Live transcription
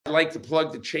like to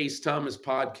plug the Chase Thomas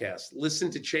podcast. Listen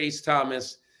to Chase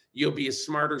Thomas. You'll be a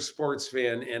smarter sports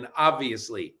fan and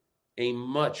obviously a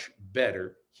much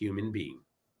better human being.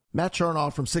 Matt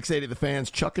Chernoff from 680 The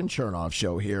Fans, Chuck and Chernoff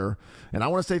Show here. And I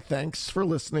want to say thanks for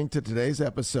listening to today's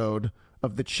episode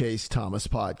of the Chase Thomas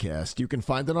Podcast. You can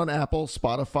find it on Apple,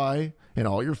 Spotify, and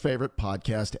all your favorite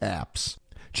podcast apps.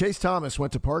 Chase Thomas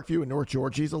went to Parkview in North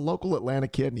Georgia. He's a local Atlanta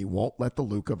kid, and he won't let the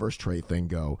Luka versus Trey thing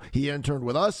go. He interned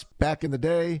with us back in the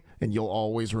day, and you'll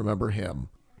always remember him.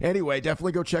 Anyway,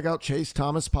 definitely go check out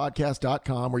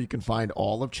ChaseThomasPodcast.com, where you can find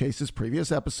all of Chase's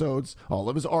previous episodes, all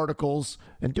of his articles,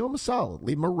 and do him a solid.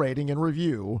 Leave him a rating and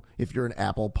review if you're an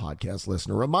Apple Podcast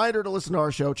listener. Reminder to listen to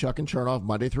our show, Chuck and Chernoff,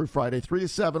 Monday through Friday, 3 to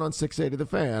 7 on 680 The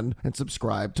Fan, and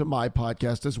subscribe to my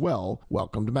podcast as well.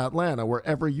 Welcome to Atlanta,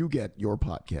 wherever you get your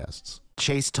podcasts. The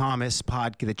Chase Thomas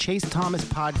Podcast.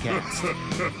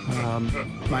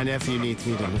 My nephew needs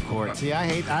me to record. See,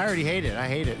 I already hate it. I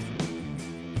hate it.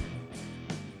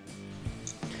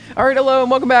 All right, hello, and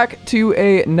welcome back to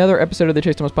another episode of the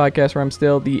Chase Thomas Podcast, where I'm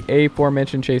still the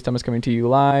aforementioned Chase Thomas, coming to you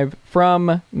live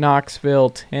from Knoxville,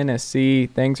 Tennessee.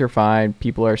 Things are fine.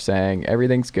 People are saying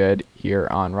everything's good here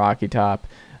on Rocky Top.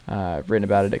 I've written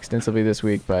about it extensively this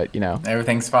week, but, you know.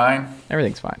 Everything's fine?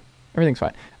 Everything's fine. Everything's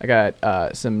fine. I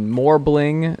got some more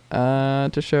bling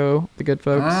to show the good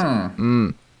folks.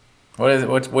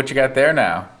 What you got there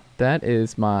now? That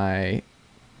is my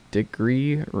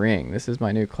degree ring. This is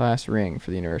my new class ring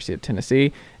for the University of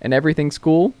Tennessee, and everything's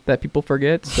cool that people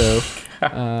forget. So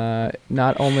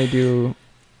not only do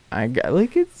I got,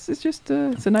 like, it's just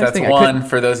it's a nice That's thing. That's one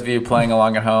for those of you playing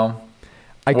along at home.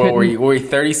 Were you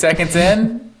 30 seconds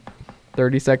in?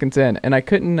 30 seconds in, and I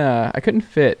couldn't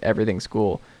fit everything's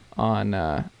cool on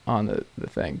the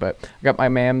thing, but I got my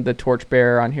the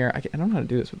torchbearer on here. I don't know how to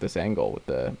do this with this angle with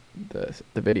the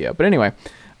video, but anyway.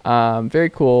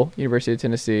 Very cool. University of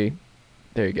Tennessee.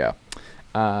 There you go.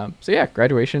 So yeah,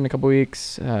 graduation in a couple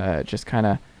weeks. Just kind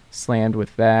of slammed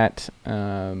with that.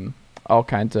 All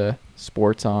kinds of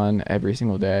sports on every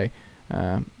single day.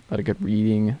 A lot of good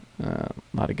reading. A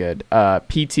lot of good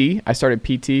PT. I started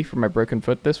PT for my broken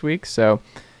foot this week, so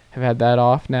have had that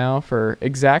off now for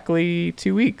exactly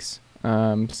 2 weeks.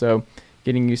 So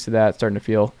getting used to that, starting to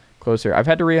feel closer. I've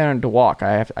had to relearn to walk.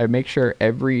 I make sure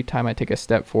every time I take a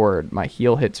step forward, my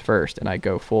heel hits first and I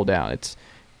go full down. It's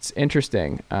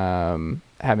interesting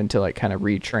having to like kind of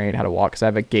retrain how to walk, because I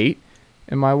have a gait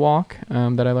in my walk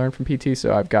that I learned from PT.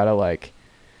 So I've got to like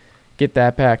get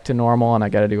that back to normal, and I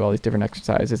got to do all these different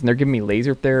exercises. And they're giving me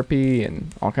laser therapy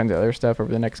and all kinds of other stuff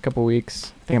over the next couple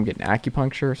weeks. I think I'm getting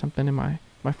acupuncture or something in my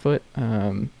foot.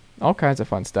 All kinds of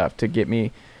fun stuff to get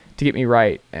me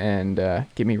right and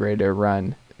get me ready to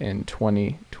run in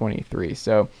 2023.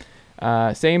 So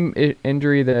same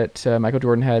injury that Michael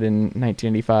Jordan had in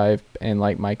 1985, and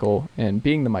like Michael, and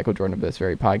being the Michael Jordan of this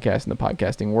very podcast and the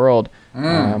podcasting world, we're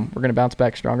going to bounce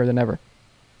back stronger than ever.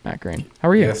 Matt Green, how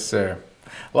are you? Yes, sir.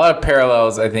 A lot of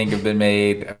parallels, I think, have been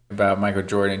made about Michael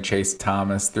Jordan and Chase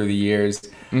Thomas through the years.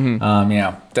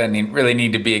 Mm-hmm. Doesn't really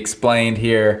need to be explained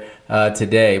here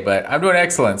today, but I'm doing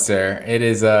excellent, sir. It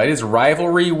is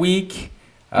Rivalry week.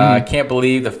 I can't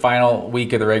believe the final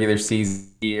week of the regular season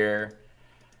here.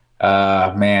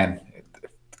 Man,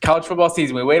 college football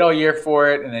season, we wait all year for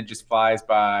it, and it just flies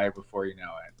by before you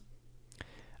know it.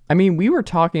 I mean, we were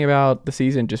talking about the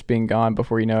season just being gone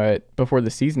before you know it, before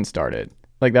the season started.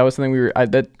 Like, that was something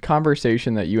that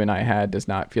conversation that you and I had does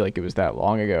not feel like it was that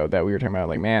long ago that we were talking about,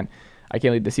 like, man, I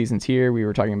can't believe the season's here. We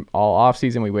were talking all off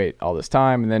season. We wait all this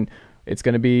time, and then it's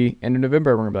going to be end of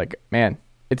November. We're going to be like, man,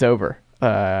 it's over.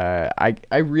 I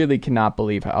really cannot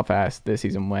believe how fast this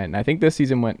season went. And I think this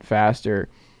season went faster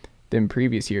than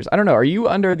previous years. I don't know. Are you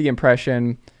under the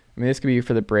impression, I mean, this could be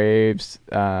for the Braves,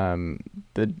 the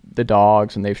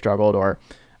Dogs when they've struggled, or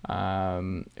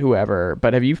whoever,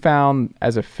 but have you found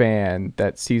as a fan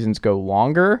that seasons go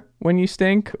longer when you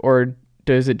stink, or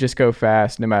does it just go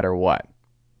fast no matter what?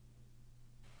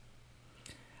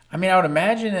 I mean, I would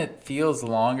imagine it feels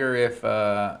longer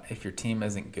if your team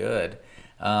isn't good.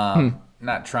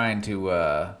 Not trying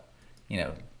to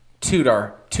toot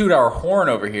our horn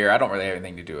over here. I don't really have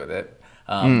anything to do with it.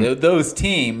 Those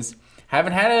teams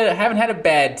haven't had a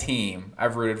bad team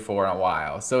I've rooted for in a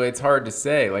while, so it's hard to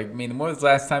say. Like, I mean, when was the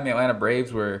last time the Atlanta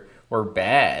Braves were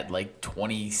bad? Like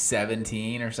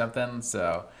 2017 or something.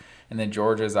 So, and then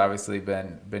Georgia's obviously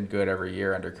been good every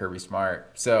year under Kirby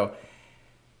Smart. So,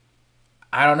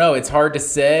 I don't know. It's hard to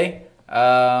say.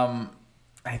 I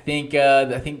think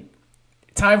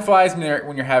time flies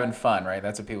when you're having fun, right?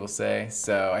 That's what people say.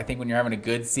 So I think when you're having a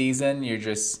good season,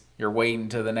 you're waiting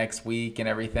till the next week and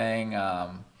everything.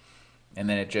 And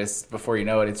then it just, before you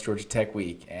know it, it's Georgia Tech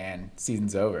week and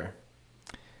season's over.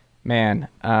 Man,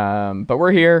 but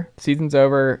we're here. Season's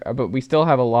over, but we still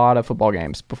have a lot of football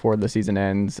games before the season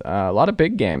ends. A lot of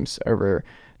big games over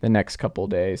the next couple of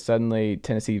days. Suddenly,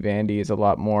 Tennessee Vandy is a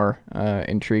lot more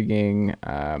intriguing.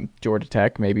 Georgia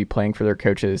Tech maybe playing for their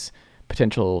coach's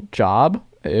potential job.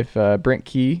 If Brent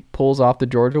Key pulls off the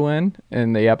Georgia win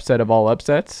and the upset of all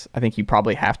upsets, I think you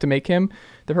probably have to make him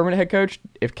the permanent head coach.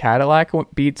 If Cadillac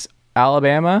beats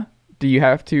Alabama, do you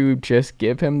have to just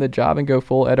give him the job and go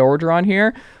full Ed Orgeron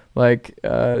here? Like,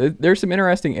 there's some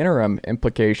interesting interim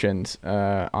implications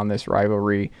on this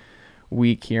rivalry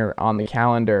week here on the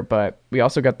calendar, but we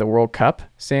also got the World Cup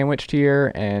sandwiched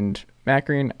here. And Matt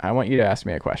Green, I want you to ask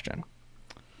me a question,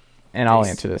 and I'll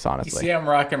answer this honestly. You see, I'm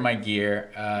rocking my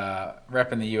gear,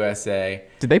 repping the USA.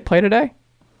 Did they play today?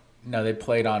 No, they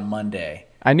played on Monday.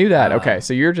 I knew that. Okay,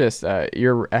 so you're just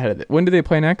you're ahead of it. When do they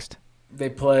play next? They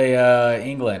play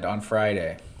England on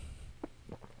Friday.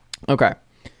 Okay.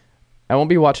 I won't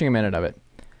be watching a minute of it.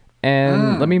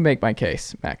 And let me make my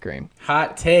case, Matt Green.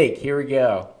 Hot take. Here we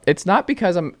go. It's not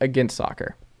because I'm against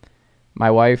soccer. My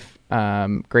wife,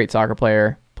 great soccer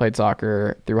player, played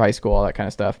soccer through high school, all that kind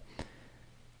of stuff.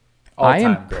 I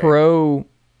am pro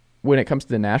when it comes to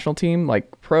the national team.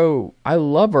 Like, I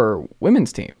love our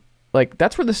women's team. Like,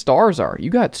 that's where the stars are. You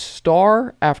got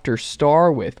star after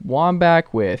star with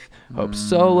Wambach, with Hope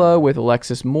Solo, with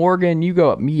Alexis Morgan. You go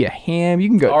up Mia Hamm. You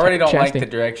can go. I already don't like the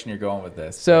direction you're going with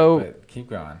this. So but keep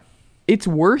going. It's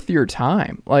worth your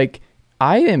time. Like,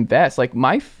 I invest. Like,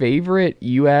 my favorite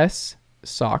U.S.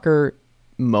 soccer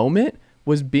moment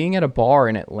was being at a bar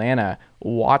in Atlanta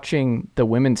watching the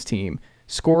women's team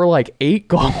score like 8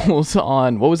 goals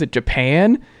on, what was it,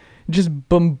 Japan? Just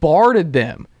bombarded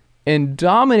them and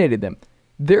dominated them.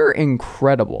 They're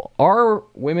incredible. Our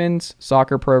women's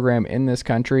soccer program in this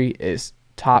country is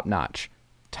top notch.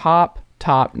 Top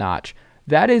notch.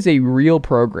 That is a real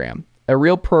program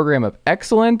of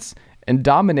excellence and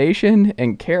domination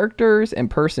and characters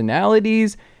and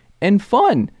personalities and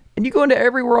fun. And you go into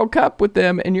every World Cup with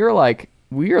them and you're like,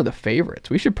 we are the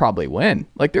favorites. We should probably win.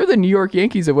 Like, they're the New York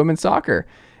Yankees of women's soccer.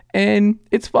 And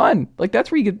it's fun. Like,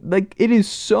 that's where you get, like, it is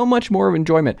so much more of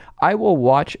enjoyment. I will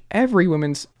watch every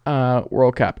women's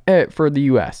World Cup for the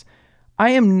U.S.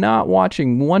 I am not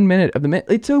watching 1 minute of the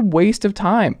It's a waste of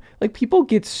time. Like, people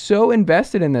get so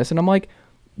invested in this. And I'm like,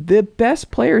 the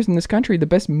best players in this country, the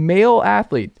best male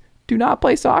athletes, do not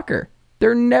play soccer.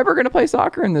 They're never going to play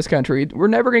soccer in this country. We're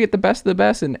never going to get the best of the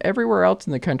best. And everywhere else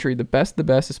in the country, the best of the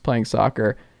best is playing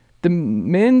soccer. The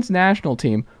men's national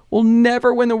team will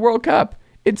never win the World Cup.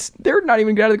 They're not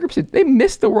even out of the group stage. They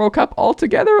missed the World Cup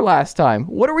altogether last time.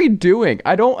 What are we doing?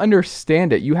 I don't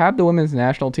understand it. You have the women's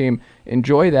national team.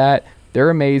 Enjoy that. They're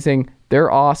amazing.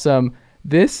 They're awesome.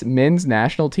 This men's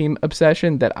national team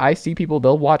obsession that I see people,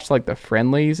 they'll watch like the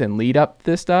friendlies and lead up to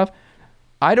this stuff.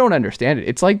 I don't understand it.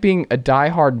 It's like being a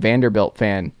diehard Vanderbilt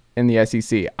fan in the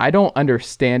SEC. I don't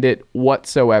understand it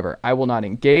whatsoever. I will not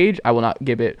engage. I will not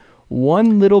give it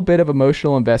one little bit of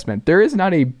emotional investment. There is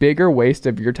not a bigger waste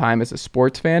of your time as a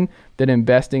sports fan than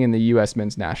investing in the U.S.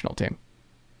 men's national team.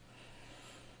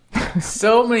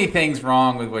 So many things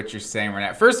wrong with what you're saying right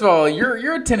now. First of all,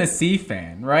 you're a Tennessee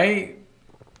fan, right?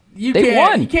 You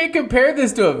can't compare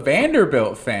this to a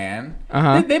Vanderbilt fan.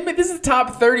 This is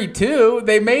top 32.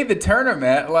 They made the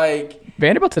tournament. Like,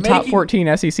 Vanderbilt's a top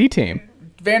 14 SEC team.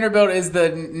 Vanderbilt is the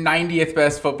 90th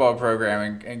best football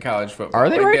program in college football. Are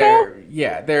they right now?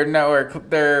 Yeah, they're nowhere.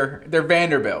 They're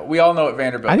Vanderbilt. We all know what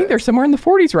Vanderbilt is. I think they're somewhere in the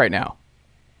 40s right now.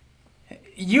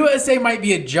 USA might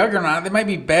be a juggernaut. They might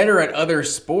be better at other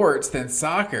sports than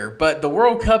soccer, but the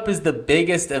World Cup is the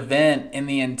biggest event in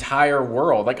the entire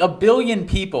world. Like, 1 billion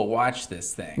people watch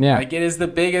this thing. Yeah. Like, it is the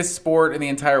biggest sport in the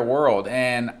entire world.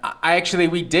 And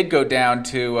we did go down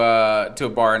to a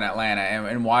bar in Atlanta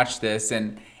and watch this,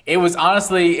 and it was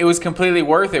completely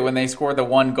worth it when they scored the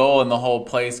 1 goal and the whole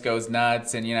place goes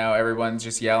nuts and, everyone's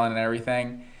just yelling and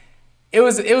everything. It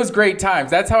was great times.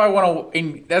 That's how I want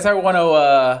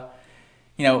to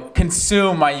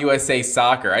consume my USA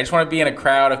soccer. I just want to be in a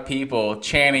crowd of people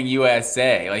chanting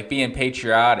USA, like being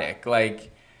patriotic.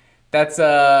 Like, that's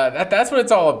what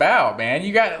it's all about, man.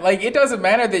 You got, like, it doesn't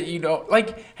matter that you don't,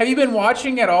 like, have you been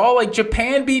watching at all? Like,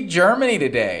 Japan beat Germany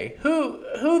today.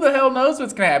 Who the hell knows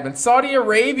what's going to happen? Saudi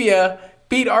Arabia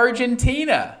beat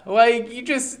Argentina. Like,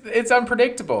 it's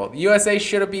unpredictable. The USA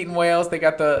should have beaten Wales. They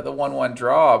got the 1-1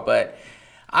 draw, but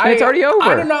it's already over.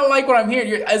 I do not like what I'm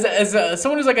hearing. As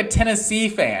someone who's like a Tennessee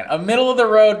fan, a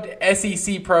middle-of-the-road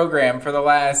SEC program for the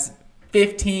last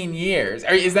 15 years.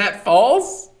 Is that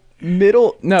false?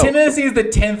 No. Tennessee is the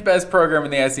 10th best program in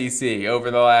the SEC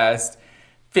over the last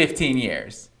 15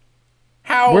 years.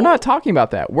 How? We're not talking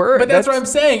about that. But that's what I'm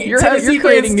saying. Tennessee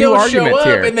fans still show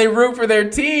up and they root for their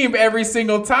team every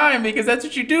single time because that's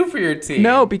what you do for your team.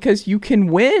 No, because you can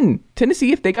win.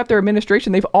 Tennessee, if they got their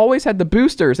administration, they've always had the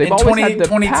boosters. They've always had the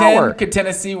 2010, power. Could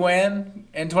Tennessee win?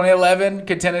 In 2011,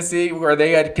 could Tennessee, were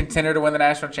they a contender to win the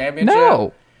national championship?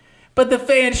 No. But the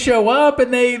fans show up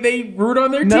and they root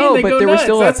on their team. No, they but go there was nuts.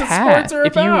 still That's a what path. sports are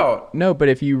about. No, but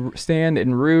if you stand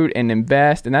and root and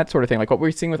invest and that sort of thing, like what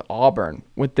we're seeing with Auburn,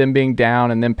 with them being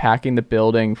down and them packing the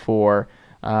building for,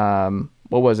 what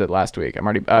was it last week? I'm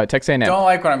already Texas A&M. Don't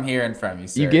like what I'm hearing from you,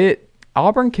 sir. You get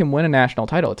Auburn can win a national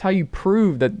title. It's how you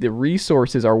prove that the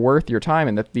resources are worth your time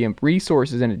and that the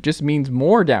resources, and it just means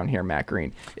more down here, Matt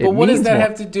Green. But what does that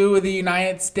have to do with the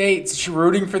United States?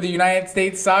 Rooting for the United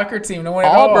States soccer team to win it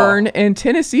all. Auburn and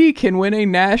Tennessee can win a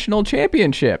national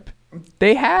championship.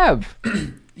 They have.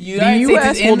 The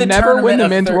U.S. will never win the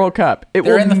Men's World Cup. It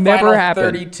will never happen.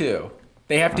 32.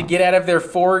 They have to get out of their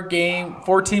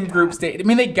four-team group stage. I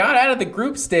mean, they got out of the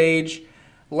group stage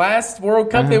last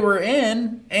World Cup they were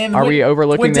in, and are we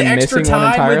overlooking them missing one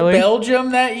entirely? With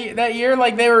Belgium that year,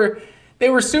 like they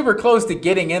were super close to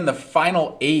getting in the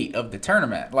final 8 of the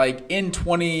tournament. Like in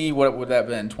what would that have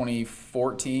been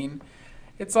 2014?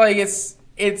 It's like it's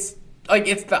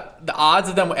the odds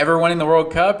of them ever winning the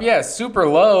World Cup. Yeah, super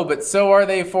low, but so are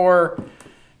they for,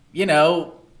 I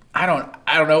don't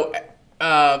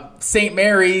know, St.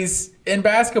 Mary's in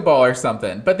basketball or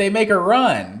something. But they make a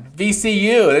run.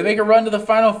 VCU, they make a run to the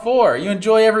Final Four. You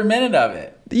enjoy every minute of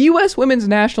it. The U.S. women's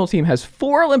national team has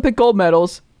 4 Olympic gold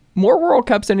medals, more World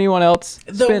Cups than anyone else.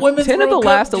 The women's 10 World of the Cup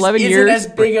last 11 isn't years. as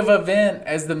big of an event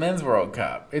as the men's World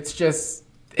Cup. It's just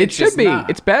it should be. Not.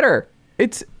 It's better.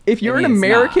 If you're an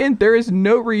American, there is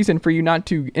no reason for you not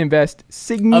to invest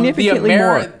significantly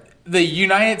more. The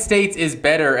United States is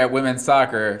better at women's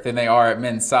soccer than they are at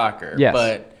men's soccer. Yes.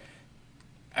 But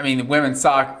I mean, the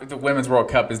women's World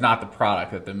Cup is not the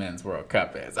product that the men's World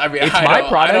Cup is. I mean, it's my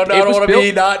product. I don't want to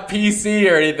be not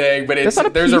PC or anything,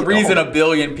 but there's a reason a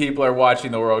billion people are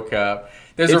watching the World Cup.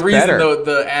 There's a reason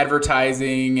the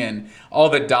advertising and all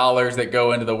the dollars that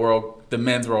go into the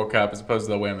men's World Cup as opposed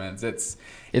to the women's. It's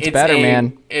better,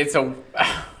 man.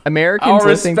 Americans I'll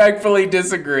respectfully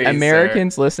disagree.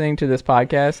 Americans listening to this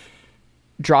podcast,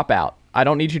 drop out. I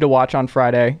don't need you to watch on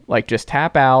Friday. Like, just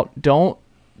tap out. Don't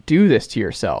do this to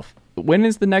yourself. When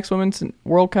is the next Women's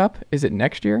World Cup? Is it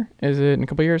next year? Is it in a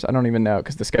couple years? I don't even know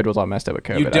because the schedule's all messed up with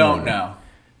COVID. You don't know.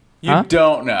 You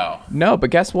don't know. No, but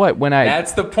guess what?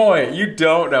 That's the point. You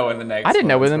don't know when the next. I didn't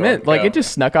know when the minute. Like it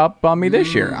just snuck up on me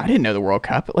this year. I didn't know the World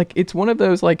Cup. Like it's one of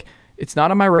those like it's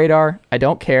not on my radar. I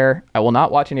don't care. I will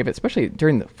not watch any of it, especially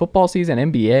during the football season,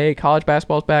 NBA, college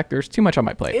basketball's back. There's too much on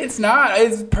my plate. It's not.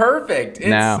 It's perfect.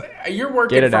 You're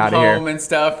working from home and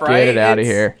stuff, right? Get it out of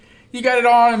here. You got it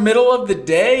on in the middle of the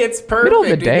day. It's perfect. Middle of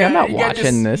the day? I'm not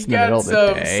watching this in the middle of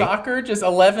the day. Soccer, just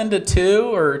 11 to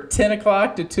 2 or 10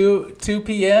 o'clock to 2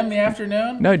 p.m. in the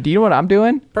afternoon. No, do you know what I'm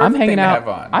doing? Perfect I'm hanging out. To have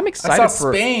on. I'm excited I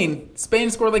saw Spain. Spain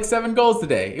scored like 7 goals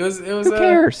today. It was. Who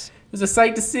cares? It was a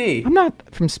sight to see. I'm not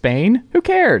from Spain. Who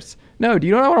cares? No, do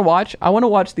you know what I want to watch? I want to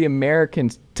watch the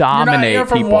Americans dominate You're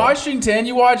from people. Washington.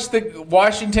 You watch the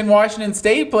Washington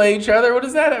State play each other. What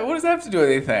does that have to do with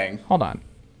anything? Hold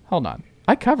on.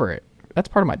 I cover it. That's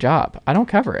part of my job. I don't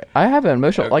cover it. I have an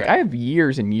emotional, like I have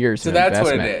years and years of investment.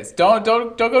 So that's what it is.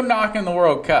 Don't go knocking the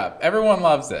World Cup. Everyone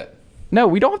loves it. No,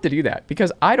 we don't have to do that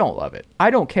because I don't love it.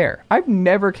 I don't care. I've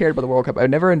never cared about the World Cup.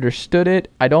 I've never understood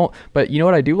it. But you know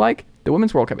what I do like? The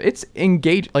Women's World Cup. It's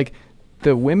engaged. Like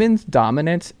the women's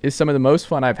dominance is some of the most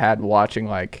fun I've had watching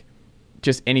like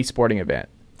just any sporting event.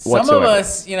 Some of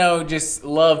us, just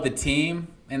love the team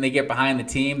and they get behind the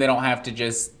team. They don't have to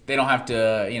just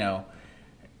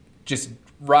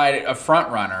ride a front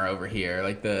runner over here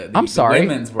like the I'm sorry. The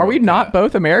women's World Are we Cup. not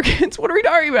both Americans? What are we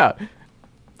talking about?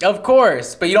 Of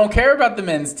course, but you don't care about the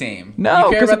men's team.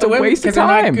 No, because it's a waste of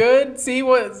time. They're not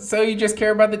good. So you just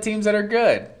care about the teams that are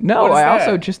good. No,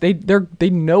 also just they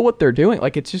know what they're doing.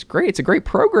 Like it's just great. It's a great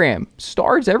program.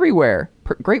 Stars everywhere.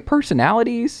 Great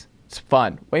personalities. It's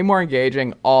fun. Way more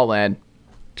engaging. All in.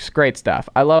 Just great stuff.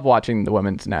 I love watching the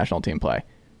women's national team play.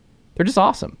 They're just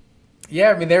awesome. Yeah,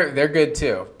 I mean they're good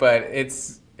too, but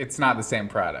it's not the same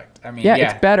product. I mean,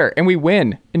 it's better, and we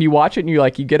win. And you watch it, and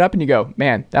you get up and you go,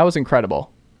 man, that was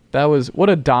incredible. What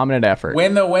a dominant effort.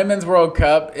 When the Women's World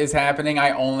Cup is happening,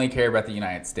 I only care about the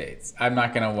United States. I'm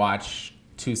not going to watch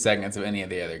 2 seconds of any of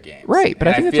the other games. Right, but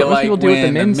I think that's what most people do with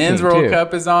the men's team, when the Men's World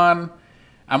Cup is on,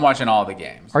 I'm watching all the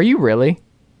games. Are you really?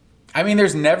 I mean,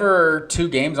 there's never 2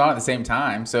 games on at the same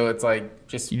time, so it's like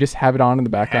you just have it on in the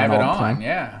background all the time.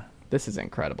 Yeah. This is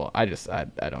incredible. I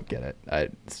don't get it.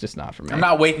 It's just not for me. I'm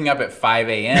not waking up at 5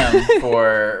 a.m.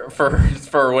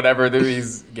 for whatever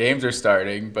these games are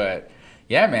starting. But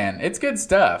yeah, man, it's good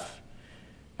stuff.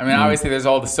 I mean, obviously there's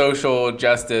all the social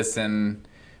justice and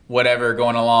whatever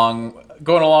going along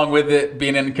with it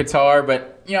being in Qatar,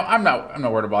 but I'm not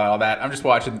worried about all that. I'm just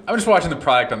watching the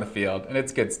product on the field, and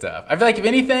it's good stuff. I feel like if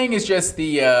anything is just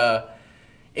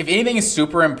if anything is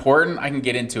super important, I can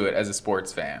get into it as a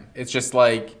sports fan. It's just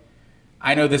like,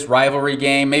 I know this rivalry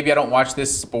game, maybe I don't watch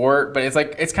this sport, but it's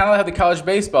kind of how the college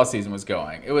baseball season was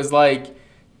going. It was like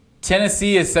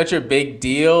Tennessee is such a big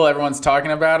deal. Everyone's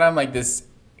talking about them, like this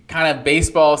kind of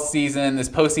baseball season, this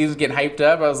postseason getting hyped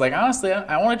up. I was like, honestly,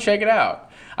 I want to check it out.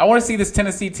 I want to see this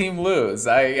Tennessee team lose.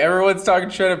 Everyone's talking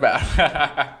shit about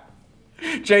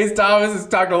it. Chase Thomas is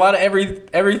talking a lot of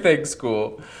everything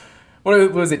school.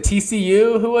 What was it,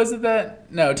 TCU? Who was it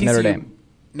that? No, TCU. Notre Dame.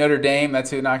 Notre Dame,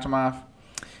 that's who knocked him off.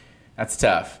 That's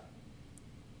tough.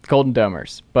 Golden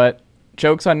Domers. But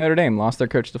jokes on Notre Dame. Lost their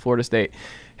coach to Florida State.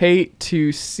 Hate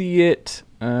to see it.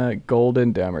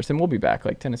 Golden Domers. And we'll be back.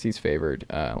 Like, Tennessee's favored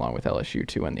along with LSU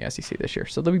to win the SEC this year.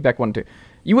 So they'll be back 1-2.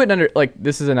 You wouldn't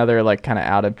this is another kind of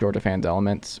out of Georgia fans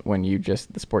elements when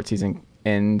the sports season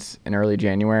ends in early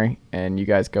January and you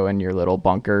guys go in your little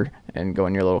bunker and go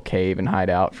in your little cave and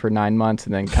hide out for 9 months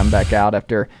and then come back out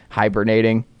after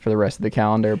hibernating for the rest of the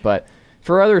calendar. But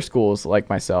for other schools like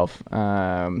myself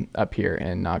up here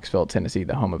in Knoxville, Tennessee,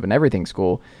 the home of an everything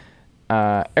school,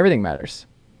 everything matters.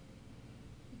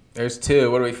 There's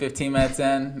two. What are we, 15 minutes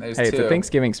in? There's two. It's a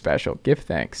Thanksgiving special. Give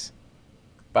thanks.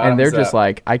 Bottoms and they're up. just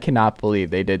like, I cannot believe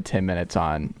they did 10 minutes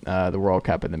on the World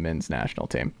Cup and the men's national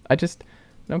team. I just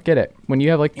don't get it. When you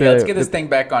have let's get this thing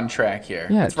back on track here.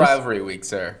 Yeah, it's rivalry week,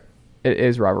 sir. It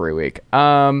is rivalry week.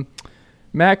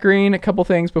 Matt Green, a couple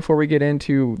things before we get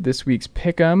into this week's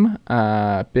Pick'em.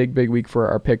 Big week for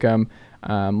our Pick'em.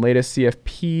 Latest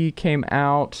CFP came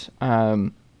out.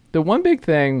 The one big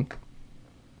thing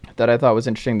that I thought was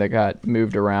interesting that got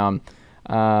moved around,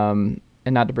 and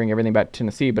not to bring everything back to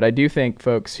Tennessee, but I do think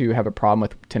folks who have a problem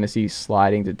with Tennessee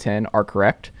sliding to 10 are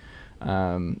correct.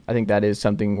 I think that is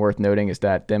something worth noting, is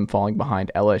that them falling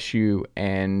behind LSU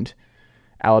and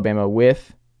Alabama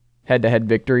with head-to-head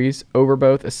victories over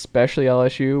both, especially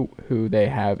LSU, who they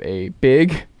have a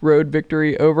big road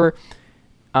victory over,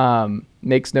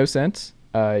 makes no sense.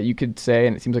 You could say,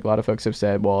 and it seems like a lot of folks have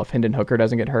said, well, if Hendon Hooker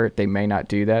doesn't get hurt, they may not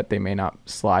do that. They may not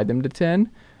slide them to 10,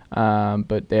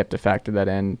 but they have to factor that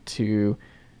into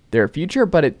their future.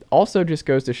 But it also just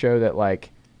goes to show that,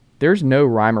 there's no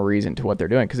rhyme or reason to what they're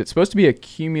doing, because it's supposed to be a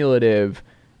cumulative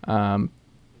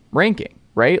ranking,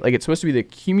 right? It's supposed to be the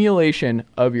accumulation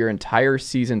of your entire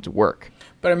season's work.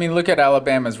 But, look at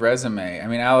Alabama's resume.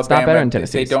 Alabama, it's not better than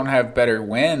Tennessee's. They don't have better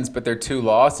wins, but their two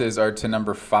losses are to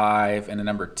number 5 and a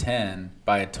number 10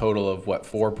 by a total of,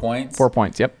 4 points? 4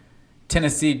 points, yep.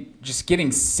 Tennessee just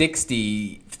getting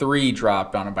 63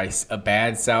 dropped on it by a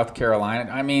bad South Carolina.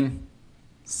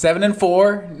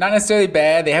 7-4, not necessarily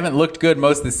bad. They haven't looked good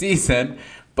most of the season,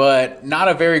 but not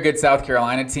a very good South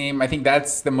Carolina team. I think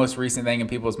that's the most recent thing in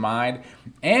people's mind.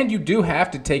 And you do have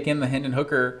to take in the Hendon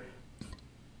Hooker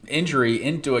injury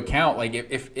into account.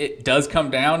 If it does come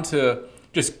down to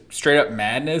just straight up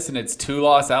madness and it's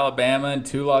 2-loss Alabama and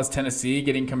 2-loss Tennessee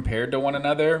getting compared to one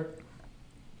another,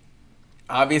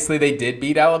 obviously they did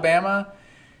beat Alabama,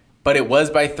 but it was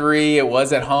by 3, it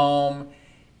was at home.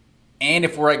 And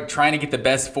if we're trying to get the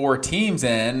best 4 teams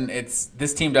in,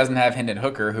 this team doesn't have Hendon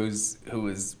Hooker, who is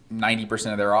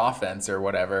 90% of their offense or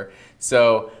whatever.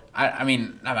 So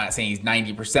I'm not saying he's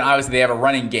 90%. Obviously, they have a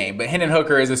running game, but Hendon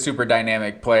Hooker is a super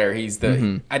dynamic player. He's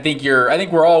the. I think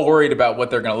we're all worried about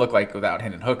what they're going to look like without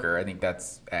Hendon Hooker. I think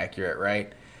that's accurate,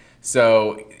 right?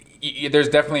 So there's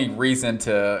definitely reason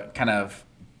to kind of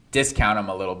discount him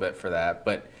a little bit for that.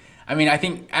 But I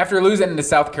think after losing to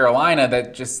South Carolina,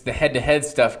 that just the head-to-head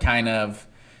stuff kind of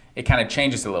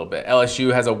changes a little bit.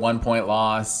 LSU has a 1-point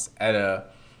loss at a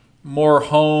more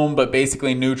home but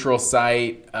basically neutral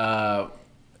site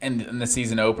in the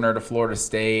season opener to Florida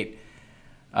State,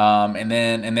 and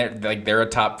they're a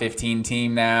top 15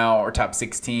 team now or top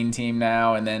 16 team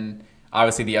now, and then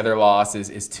obviously the other loss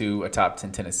is to a top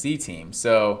 10 Tennessee team.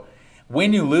 So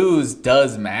when you lose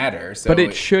does matter. So, but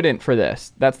it shouldn't for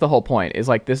this. That's the whole point. Is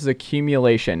this is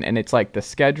accumulation, and it's the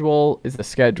schedule is the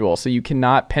schedule, so you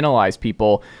cannot penalize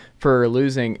people for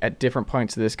losing at different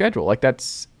points of the schedule.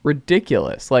 That's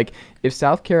ridiculous. If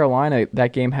South Carolina,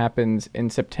 that game happens in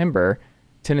September,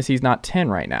 Tennessee's not 10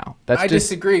 right now. I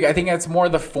disagree. I think that's more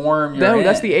the form you're in.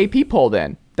 That's the AP poll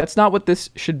then. That's not what this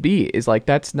should be.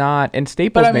 That's not, and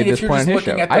Staples made this point on his show. But if you're just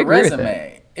looking at the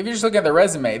resume, if you're just looking at the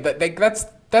resume, that's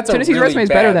Tennessee's a really resume is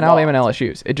bad better than loss. Alabama and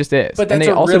LSU's. It just is. But and that's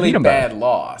they a also really beat them bad both.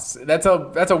 loss. That's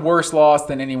a worse loss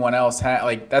than anyone else had.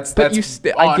 Like that's But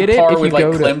I get it par if you with like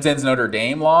go to- Clemson's Notre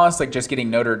Dame loss, like just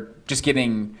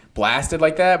getting blasted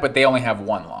like that. But they only have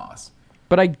one loss.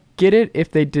 But I get it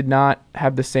if they did not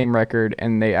have the same record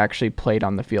and they actually played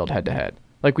on the field head-to-head.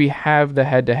 Like, we have the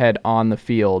head-to-head on the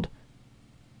field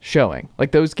showing.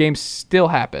 Like, those games still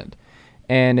happened.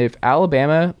 And if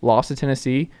Alabama lost to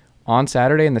Tennessee on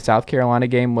Saturday and the South Carolina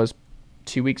game was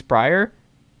 2 weeks prior,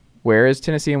 where is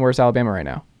Tennessee and where's Alabama right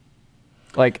now?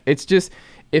 Like, it's just,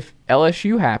 if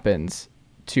LSU happens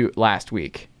to last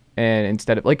week and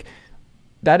instead of, like,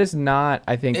 that is not,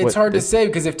 I think, It's hard to say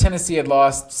because if Tennessee had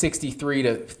lost 63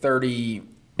 to 30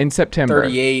 in September,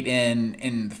 38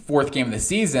 in the fourth game of the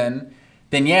season,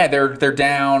 then yeah, they're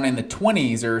down in the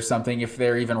 20s or something if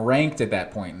they're even ranked at that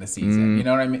point in the season. You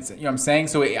know what I mean? You know what I'm saying?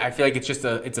 So I feel like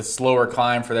it's a slower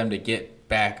climb for them to get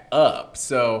back up.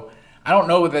 So I don't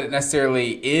know that it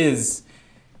necessarily is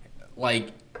like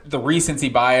the recency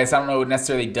bias. I don't know it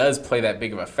necessarily does play that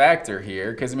big of a factor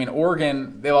here because I mean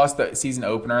Oregon, they lost the season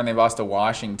opener and they lost to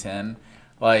Washington.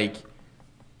 Like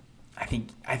I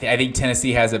think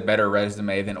Tennessee has a better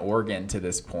resume than Oregon to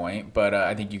this point, but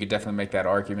I think you could definitely make that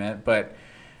argument. But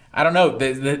I don't know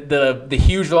the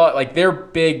huge loss, like their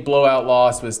big blowout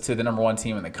loss was to the number one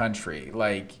team in the country.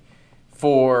 Like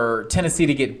for Tennessee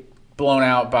to get blown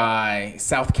out by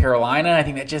South Carolina, I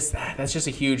think that's just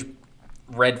a huge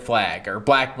red flag or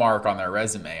black mark on their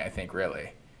resume, I think,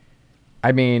 really.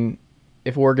 I mean,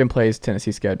 if Oregon plays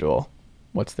Tennessee's schedule,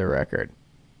 what's their record?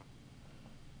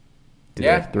 Do they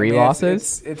have three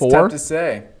losses? It's 4? tough to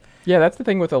say. Yeah, that's the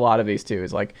thing with a lot of these two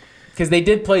is like, because they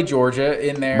did play Georgia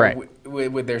in there Right.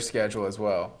 with their schedule as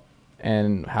well.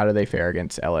 and how do they fare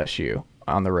against LSU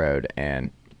on the road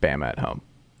and Bama at home?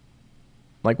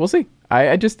 Like, we'll see.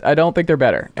 I don't think they're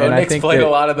better. Bo And I Nix think played that- a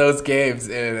lot of those games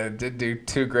and didn't do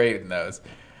too great in those.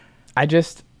 I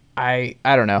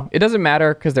don't know. It doesn't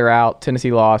matter because they're out.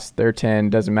 Tennessee lost. They're 10.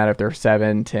 Doesn't matter if they're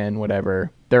 7, 10,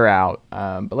 whatever. They're out.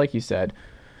 But like you said,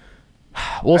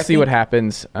 we'll see what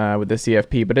happens with the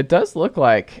CFP. But it does look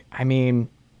like, I mean,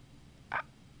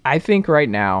 I think right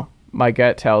now, my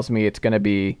gut tells me it's going to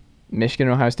be Michigan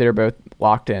and Ohio State are both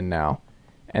locked in now.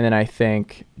 And then I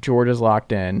think Georgia's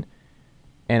locked in.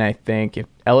 And I think if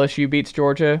LSU beats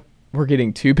Georgia, we're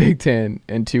getting 2 Big Ten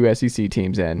and 2 SEC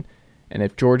teams in. And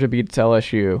if Georgia beats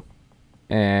LSU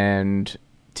and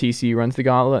TCU runs the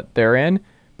gauntlet, they're in.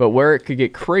 But where it could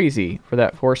get crazy for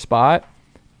that 4th spot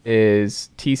is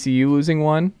TCU losing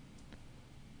one,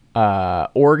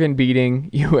 Oregon beating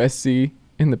USC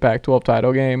in the Pac-12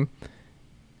 title game.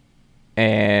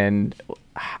 And,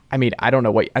 I mean, I don't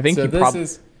know what... I think So you this probably...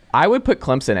 is... I would put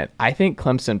Clemson in it. I think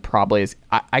Clemson probably is...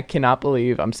 I cannot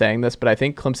believe I'm saying this, but I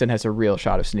think Clemson has a real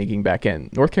shot of sneaking back in.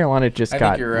 North Carolina just I got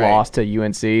think you're right. lost to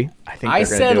UNC. I think I they're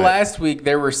said gonna do it. last week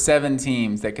there were 7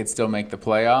 teams that could still make the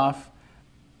playoff.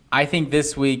 I think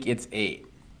this week it's 8.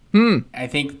 I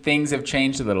think things have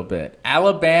changed a little bit.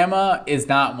 Alabama is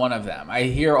not one of them. I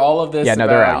hear all of this Yeah, no,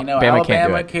 about, they're out. Bama can't do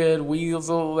Alabama it. could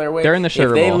weasel their way. They're in the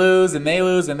Sugar If they Bowl. lose and they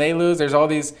lose and they lose, there's all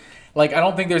these... Like, I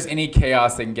don't think there's any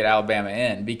chaos that can get Alabama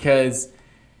in because...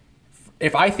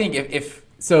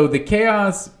 So the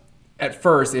chaos at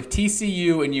first, if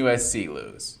TCU and USC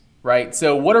lose, right?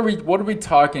 So what are we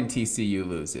talking TCU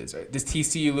loses? Right? Does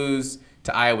TCU lose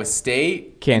to Iowa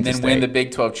State Kansas and then win State. the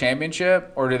Big 12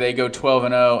 championship, or do they go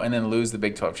 12-0 and then lose the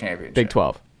Big 12 championship? Big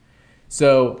 12.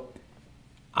 So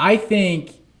I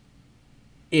think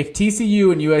if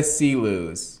TCU and USC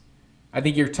lose, I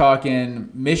think you're talking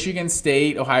Michigan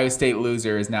State, Ohio State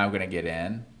loser is now going to get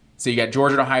in. So you got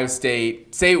Georgia and Ohio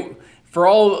State. Say, for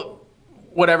all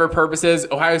whatever purposes,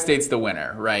 Ohio State's the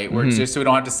winner, right? We're just so we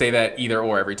don't have to say that either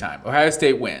or every time. Ohio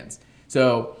State wins.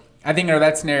 So I think under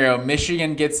that scenario,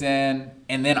 Michigan gets in,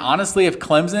 and then honestly, if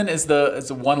Clemson is the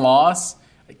one loss,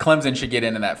 Clemson should get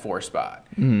in that 4 spot.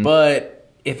 But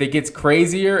if it gets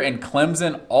crazier and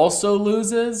Clemson also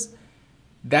loses,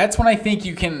 that's when I think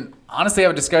you can honestly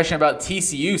have a discussion about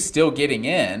TCU still getting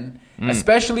in.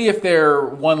 Especially if their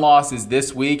one loss is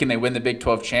this week and they win the Big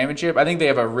 12 championship. I think they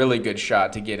have a really good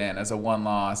shot to get in as a one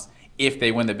loss if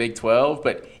they win the Big 12.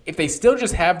 But if they still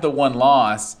just have the one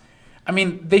loss, I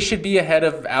mean, they should be ahead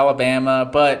of Alabama.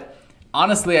 But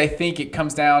honestly, I think it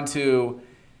comes down to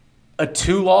a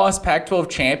 2-loss Pac-12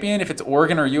 champion. If it's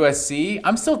Oregon or USC,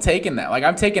 I'm still taking that. Like,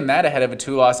 I'm taking that ahead of a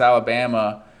 2-loss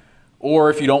Alabama.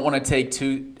 Or if you don't want to take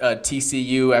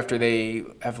TCU after they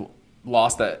have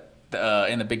lost that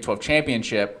in the Big 12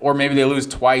 championship, or maybe they lose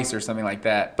twice or something like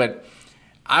that. But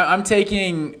I'm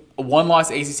taking a one-loss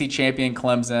ACC champion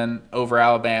Clemson over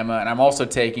Alabama, and I'm also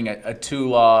taking a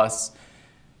two-loss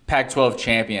Pac-12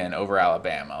 champion over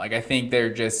Alabama. Like, I think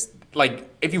they're just like,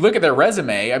 if you look at their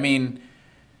resume, I mean,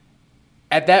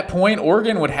 at that point,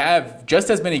 Oregon would have just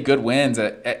as many good wins,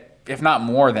 if not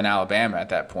more, than Alabama at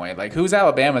that point. Like, who's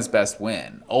Alabama's best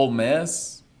win? Ole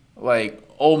Miss? Like,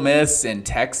 Ole Miss and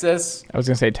Texas? I was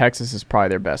going to say Texas is probably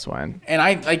their best win. And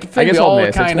I guess Ole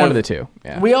Miss. It's one of the two.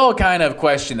 Yeah. We all kind of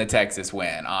question the Texas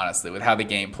win, honestly, with how the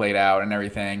game played out and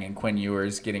everything, and Quinn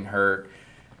Ewers getting hurt.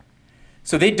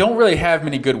 So they don't really have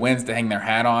many good wins to hang their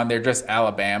hat on. They're just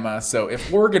Alabama. So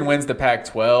if Oregon wins the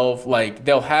Pac-12, like,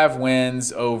 they'll have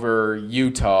wins over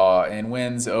Utah and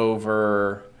wins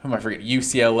over, who am I forgetting,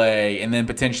 UCLA, and then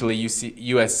potentially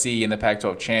USC in the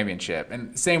Pac-12 championship.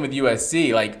 And same with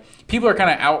USC. Like, people are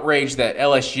kind of outraged that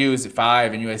LSU is at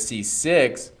 5 and USC is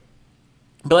 6.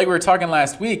 But like we were talking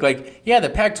last week, like, yeah, the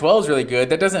Pac-12 is really good.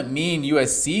 That doesn't mean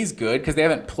USC's good because they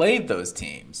haven't played those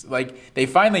teams. Like, they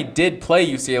finally did play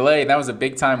UCLA, and that was a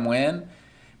big-time win.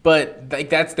 But like,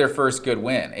 that's their first good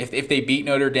win. If they beat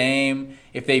Notre Dame,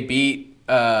 if they beat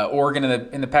Oregon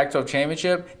in the Pac-12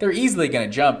 championship, they're easily going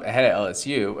to jump ahead of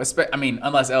LSU. I mean,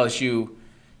 unless LSU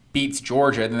beats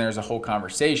Georgia, then there's a whole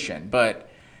conversation. But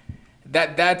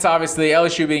that's obviously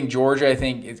LSU beating Georgia. I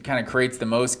think it kind of creates the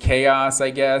most chaos,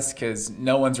 I guess, because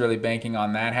no one's really banking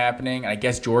on that happening. I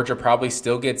guess Georgia probably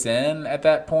still gets in at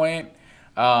that point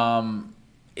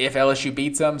if LSU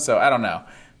beats them. So I don't know.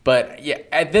 But yeah,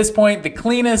 at this point, the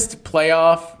cleanest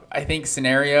playoff, I think,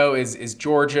 scenario is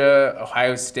Georgia,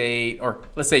 Ohio State, or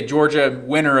let's say Georgia,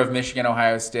 winner of Michigan,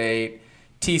 Ohio State,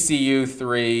 TCU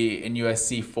 3, and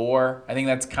USC 4. I think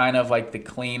that's kind of like the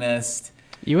cleanest.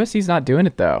 USC's not doing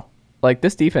it, though. Like,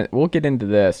 this defense, we'll get into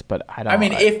this, but I don't. I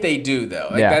mean, if they do, though,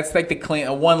 like, that's like the clean,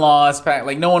 a one-loss pack.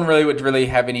 Like, no one really would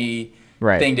have any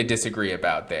thing to disagree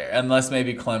about there, unless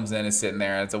maybe Clemson is sitting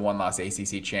there as a one-loss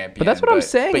ACC champion. But that's what I'm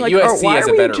saying. But like, USC why has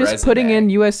are a better we just resume. putting in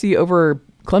USC over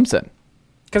Clemson?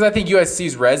 Because I think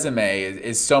USC's resume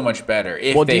is so much better.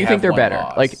 Well, do you think they're better?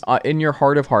 Loss. Like, in your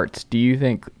heart of hearts, do you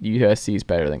think USC is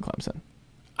better than Clemson?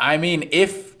 I mean,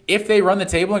 if they run the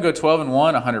table and go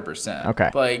 12-1, 100%. Okay.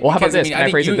 Like, well, how about this? I Can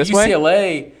I phrase it this UCLA,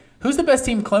 way? who's the best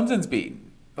team Clemson's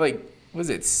beaten? Like, was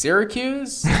it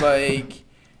Syracuse? Like,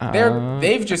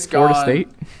 they've just gone. Florida State.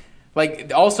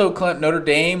 Like, also Notre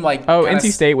Dame. Like,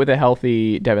 NC State with a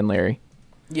healthy Devin Leary.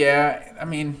 Yeah, I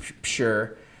mean,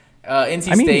 sure.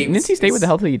 NC State with a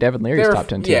healthy Devin Leary is top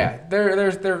 10 too. Yeah,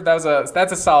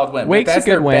 that's a solid win. Wake's that's a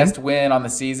good their win. Best win on the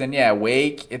season. Yeah,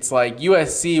 Wake. It's like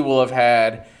USC will have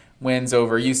had wins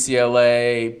over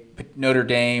UCLA, Notre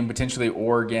Dame, potentially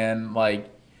Oregon. Like,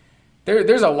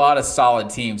 there's a lot of solid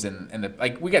teams in the,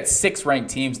 like, we got 6 ranked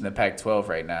teams in the Pac-12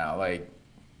 right now. Like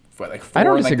 4 I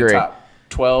don't in, like, disagree. the top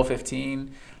 12,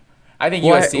 15. I think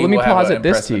USC let me will have posit an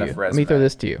this to impressive you. enough resume. Let me throw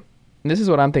this to you. And this is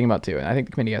what I'm thinking about too, and I think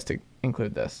the committee has to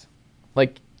include this.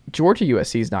 Like, Georgia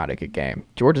USC is not a good game.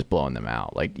 Georgia's blowing them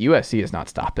out. Like, USC is not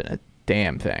stopping a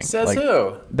damn thing. Says like,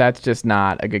 who? That's just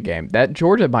not a good game. That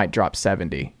Georgia might drop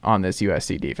 70 on this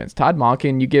USC defense. Todd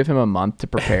Monken, you give him a month to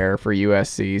prepare for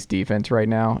USC's defense right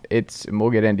now. And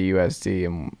we'll get into USC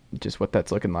and just what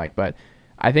that's looking like. But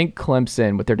I think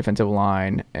Clemson, with their defensive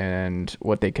line and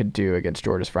what they could do against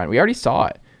Georgia's front, we already saw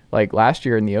it. Like, last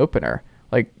year in the opener.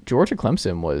 Like, Georgia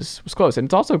Clemson was close, and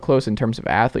it's also close in terms of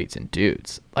athletes and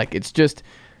dudes. Like, it's just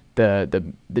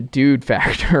the dude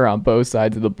factor on both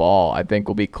sides of the ball, I think,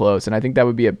 will be close, and I think that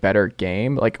would be a better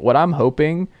game. Like, what I'm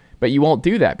hoping, but you won't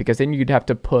do that because then you'd have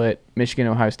to put Michigan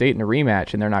Ohio State in a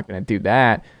rematch, and they're not going to do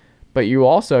that. But you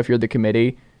also, if you're the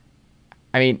committee,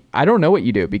 I mean, I don't know what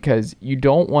you do because you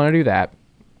don't want to do that,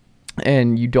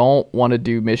 and you don't want to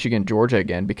do Michigan Georgia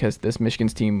again because this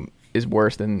Michigan's team is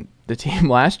worse than the team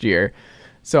last year.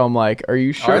 So I'm like, are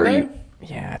you sure? Are they?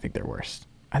 Yeah, I think they're worse.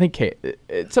 I think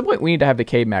at some point we need to have the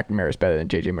Cade McNamara is better than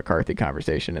JJ McCarthy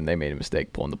conversation, and they made a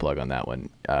mistake pulling the plug on that one,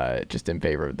 just in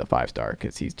favor of the 5-star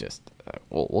because he's just.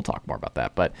 We'll talk more about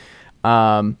that, but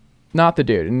not the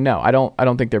dude. No, I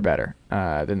don't think they're better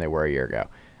than they were a year ago.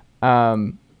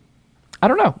 I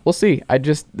don't know. We'll see. The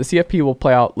CFP will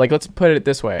play out. Like, let's put it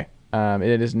this way.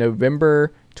 It is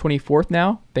November 24th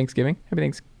now. Thanksgiving. Happy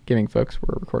Thanksgiving, folks.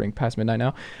 We're recording past midnight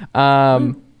now.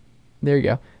 There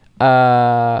you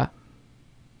go.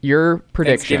 Your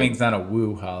prediction. Thanksgiving's not a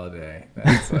woo holiday.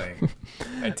 That's like,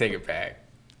 I take it back.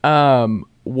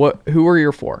 Who are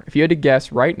your 4? If you had to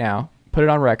guess right now, put it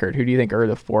on record. Who do you think are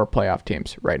the 4 playoff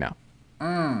teams right now?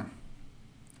 I'm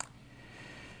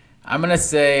gonna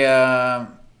say I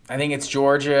think it's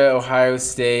Georgia, Ohio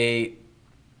State.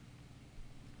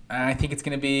 I think it's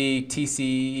gonna be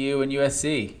TCU and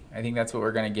USC. I think that's what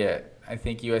we're gonna get. I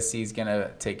think USC is going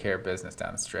to take care of business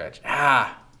down the stretch.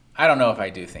 I don't know if I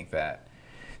do think that.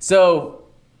 So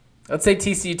let's say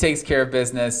TCU takes care of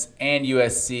business and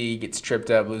USC gets tripped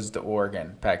up, loses to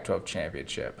Oregon, Pac-12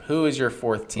 championship. Who is your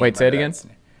fourth team? Wait, say it again.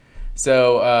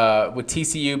 So with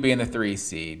TCU being the 3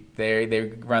 seed,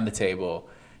 they run the table.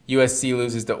 USC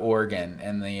loses to Oregon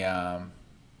in the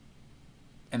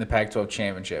Pac-12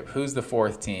 championship. Who's the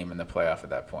 4th team in the playoff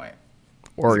at that point?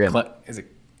 Oregon. Is it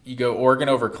you go Oregon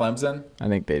over Clemson? I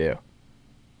think they do.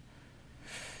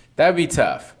 That would be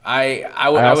tough. I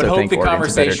would hope the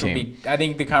conversation would be. I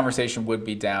think the conversation would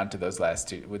be down to those those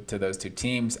 2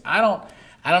 teams. I don't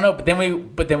know. But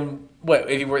then what?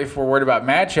 If we're worried about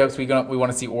matchups, we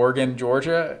want to see Oregon,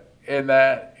 Georgia in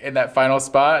that final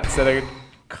spot instead of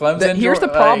Clemson. Here's the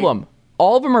problem.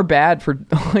 All of them are bad for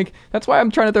that's why I'm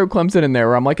trying to throw Clemson in there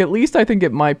where I'm like, at least I think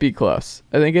it might be close.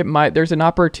 I think there's an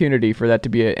opportunity for that to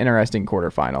be an interesting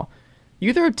quarterfinal.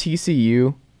 You throw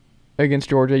TCU against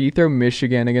Georgia, you throw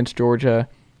Michigan against Georgia,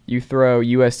 you throw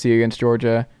USC against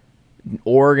Georgia,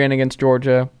 Oregon against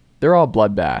Georgia, they're all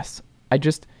bloodbaths.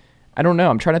 I don't know.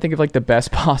 I'm trying to think of the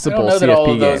best possible CFP game. I don't know that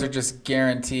all of those are just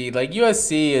guaranteed.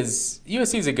 USC is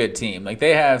a good team.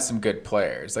 They have some good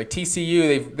players.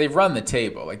 TCU, they've run the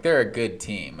table. They're a good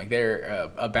team. They're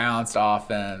a balanced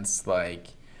offense.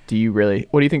 What do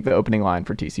you think the opening line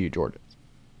for TCU Georgia is?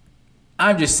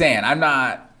 I'm just saying.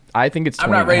 I think it's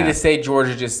 20 I'm not ready to say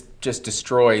Georgia just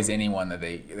destroys anyone that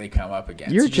they come up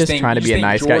against. You're just trying to be a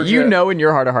nice guy. You know in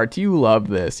your heart of hearts you love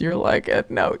this. You're like,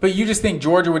 no. But you just think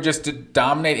Georgia would just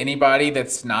dominate anybody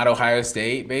that's not Ohio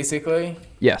State, basically?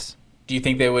 Yes. Do you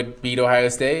think they would beat Ohio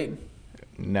State?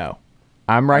 No.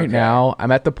 I'm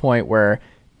at the point where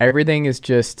everything is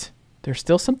just, there's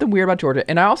still something weird about Georgia.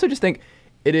 And I also just think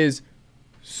it is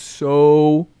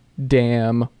so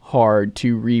damn hard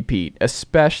to repeat,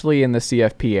 especially in the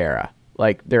CFP era.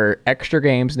 There are extra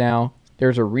games now.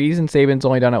 There's a reason Saban's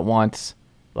only done it once.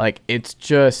 It's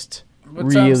just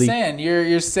What's really. What I'm saying.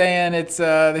 You're saying it's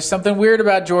there's something weird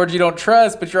about Georgia you don't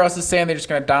trust, but you're also saying they're just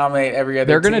going to dominate every other.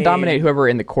 They're going to dominate whoever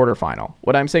in the quarterfinal.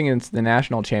 What I'm saying is the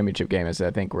national championship game is I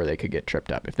think where they could get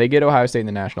tripped up. If they get Ohio State in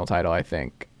the national title, I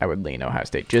think I would lean Ohio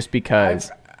State just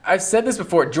because. I've said this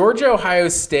before. Georgia-Ohio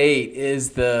State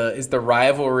is the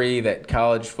rivalry that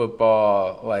college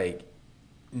football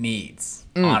needs.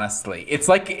 Honestly, it's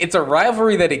a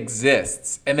rivalry that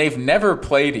exists, and they've never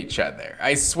played each other.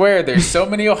 I swear, there's so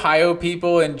many Ohio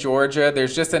people in Georgia.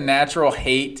 There's just a natural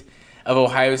hate of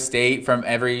Ohio State from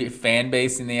every fan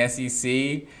base in the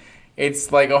SEC.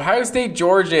 It's Ohio State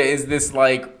Georgia is this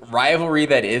rivalry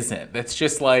that isn't. That's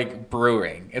just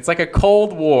brewing. It's like a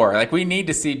Cold War. We need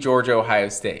to see Georgia Ohio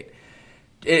State.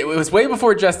 It was way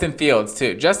before Justin Fields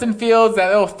too. Justin Fields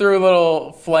that threw a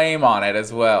little flame on it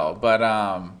as well. But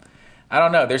I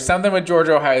don't know. There's something with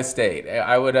Georgia Ohio State.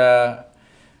 I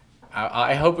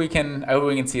hope we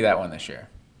can see that one this year.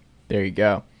 There you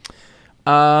go.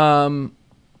 All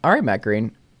right, Matt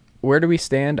Green. Where do we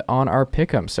stand on our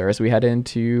pick'em, sir, as we head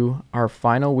into our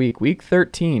final week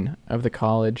 13 of the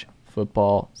college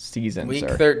football season, Week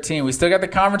sir? 13. We still got the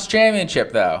conference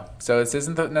championship, though. So this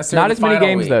isn't necessarily not as many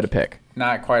games, though, to pick.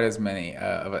 Not quite as many.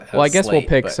 Well, I guess we'll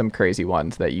pick some crazy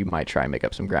ones that you might try and make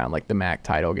up some ground, like the MAC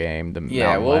title game.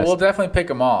 We'll definitely pick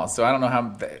them all. So I don't know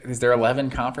how. Is there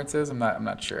 11 conferences? I'm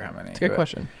not sure how many. It's a good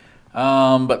question.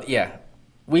 But yeah.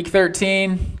 Week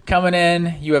 13 coming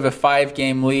in, you have a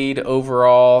 5-game lead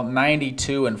overall,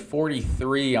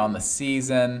 92-43 on the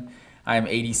season. I'm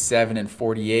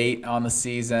 87-48 on the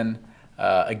season.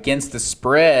 Against the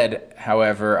spread,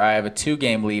 however, I have a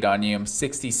 2-game lead on you. I'm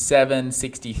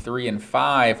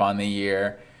 67-63-5 on the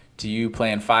year. To you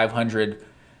playing 500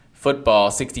 football,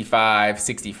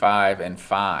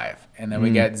 65-65-5. And then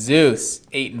we got Zeus,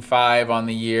 8-5 on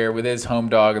the year with his home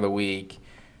dog of the week.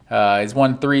 He's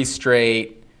won 3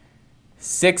 straight.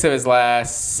 6 of his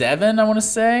last 7, I want to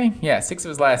say. Yeah, 6 of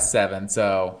his last 7.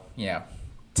 So,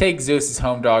 take Zeus's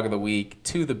home dog of the week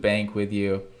to the bank with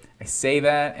you. I say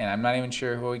that, and I'm not even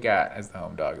sure who we got as the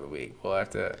home dog of the week. I'll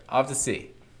have to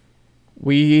see.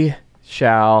 We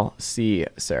shall see,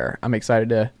 sir. I'm excited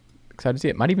to see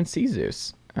it. Might even see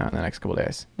Zeus in the next couple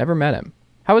days. Never met him.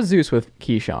 How is Zeus with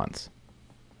Keyshawn's?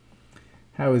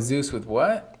 How is Zeus with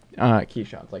what?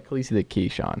 Keyshawn's, Khaleesi the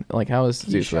Keyshawn. How is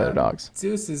Zeus with other dogs?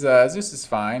 Zeus is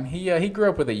fine. He grew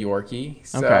up with a Yorkie,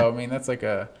 so okay. I mean that's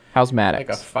how's Maddox?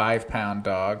 Like a 5-pound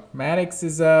dog. Maddox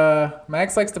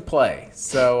likes to play,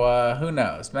 so who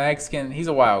knows? He's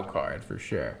a wild card for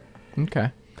sure.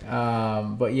 Okay.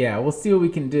 But yeah, we'll see what we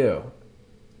can do.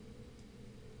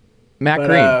 Matt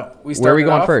Green, where are we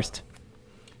going first?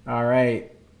 All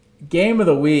right, game of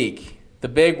the week, the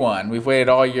big one we've waited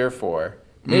all year for.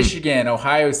 Michigan,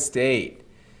 Ohio State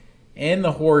in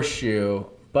the Horseshoe.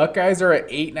 Buckeyes are an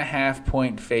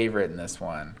 8.5-point favorite in this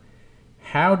one.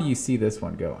 How do you see this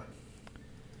one going?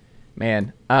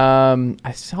 Man,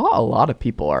 I saw a lot of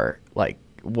people are like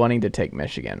wanting to take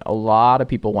Michigan. A lot of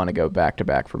people want to go back to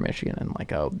back for Michigan and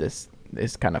like, oh, this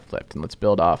kind of flipped and let's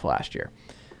build off last year.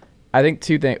 I think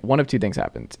one of two things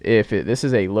happens. If this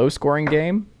is a low scoring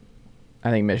game, I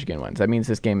think Michigan wins. That means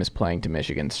this game is playing to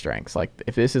Michigan's strengths. Like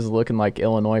if this is looking like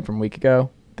Illinois from a week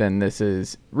ago, then this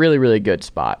is really, really good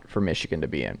spot for Michigan to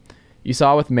be in. You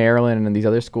saw with Maryland and these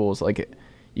other schools, like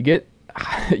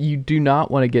you do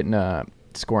not want to get in a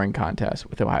scoring contest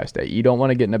with Ohio State. You don't want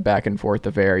to get in a back and forth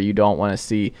affair. You don't want to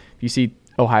see, if you see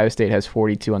Ohio State has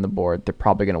 42 on the board, they're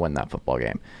probably going to win that football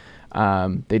game.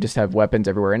 They just have weapons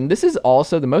everywhere. And this is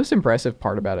also the most impressive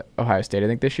part about Ohio State, I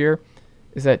think, this year,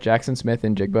 is that Jackson Smith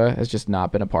and Jigba has just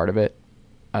not been a part of it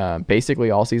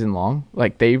basically all season long.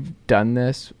 Like they've done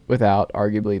this without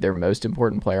arguably their most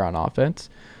important player on offense,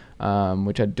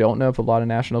 which I don't know if a lot of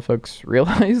national folks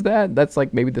realize that. That's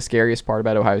like maybe the scariest part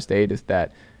about Ohio State is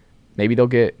that maybe they'll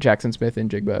get Jackson Smith and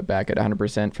Jigba back at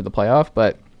 100% for the playoff.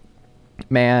 But,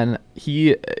 man,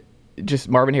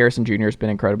 Marvin Harrison Jr. has been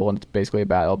incredible, and it's basically a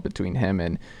battle between him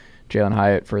and Jalen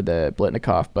Hyatt for the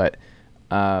Blitnikoff. But,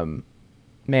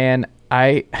 man,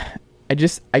 I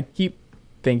keep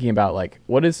thinking about, like,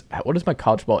 what is my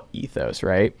college ball ethos,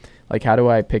 right? Like, how do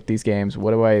I pick these games?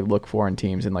 What do I look for in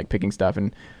teams and, like, picking stuff?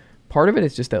 And part of it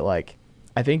is just that, like,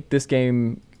 I think this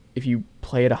game, if you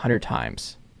play it 100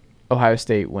 times, Ohio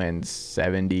State wins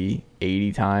 70,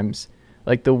 80 times.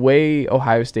 Like the way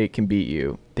Ohio State can beat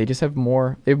you, they just have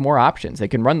more options. They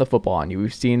can run the football on you.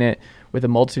 We've seen it with a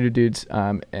multitude of dudes.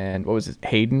 And what was it?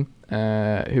 Hayden,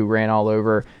 who ran all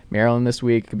over Maryland this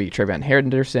week. It could be Trayvon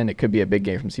Henderson. It could be a big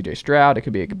game from CJ Stroud. It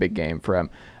could be a big game from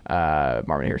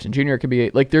Marvin Harrison Jr. It could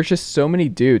be like, there's just so many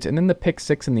dudes. And then the pick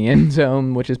six in the end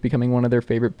zone, which is becoming one of their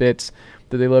favorite bits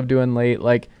that they love doing late.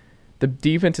 Like, the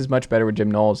defense is much better with Jim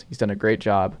Knowles. He's done a great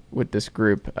job with this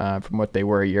group from what they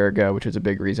were a year ago, which was a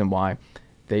big reason why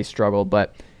they struggled.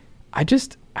 But I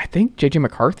think J.J.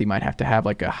 McCarthy might have to have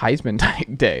like a Heisman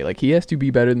type day. Like he has to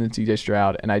be better than C.J.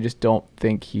 Stroud, and I just don't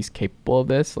think he's capable of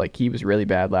this. Like he was really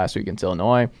bad last week against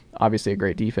Illinois. Obviously a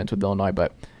great defense with Illinois,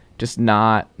 but just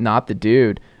not the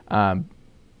dude. I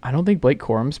don't think Blake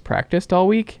Corum's practiced all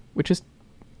week, which is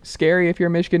scary if you're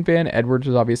a Michigan fan. Edwards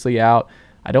was obviously out.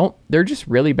 They're just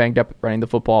really banged up running the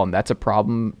football, and that's a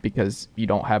problem because you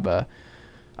don't have a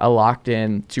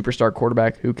locked-in superstar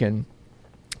quarterback who can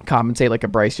compensate like a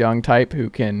Bryce Young type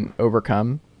who can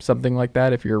overcome something like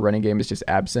that if your running game is just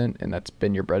absent, and that's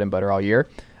been your bread and butter all year.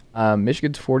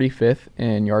 Michigan's 45th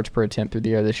in yards per attempt through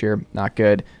the air this year. Not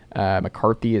good.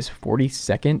 McCarthy is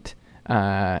 42nd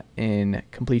in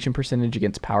completion percentage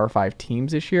against Power 5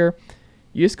 teams this year.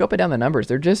 You just go up and down the numbers.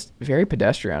 They're just very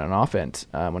pedestrian on offense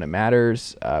when it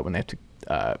matters, when they have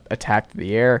to attack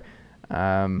the air.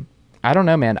 I don't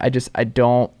know, man. I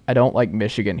don't like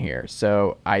Michigan here.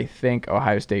 So I think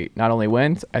Ohio State not only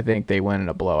wins, I think they win in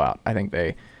a blowout. I think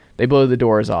they blow the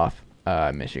doors off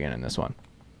Michigan in this one.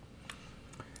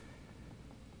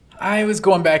 I was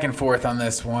going back and forth on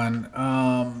this one.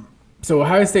 So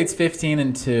Ohio State's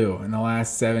 15-2 in the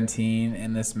last 17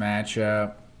 in this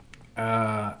matchup.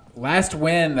 Last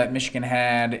win that Michigan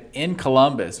had in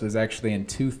Columbus was actually in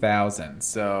 2000,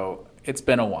 so it's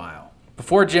been a while.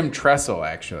 Before Jim Tressel,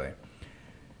 actually.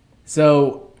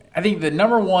 So I think the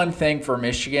number one thing for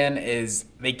Michigan is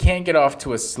they can't get off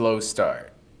to a slow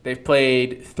start. They've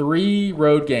played 3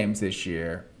 road games this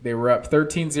year. They were up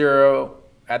 13-0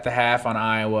 at the half on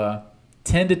Iowa,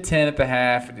 10-10 at the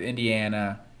half at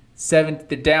Indiana, they're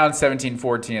down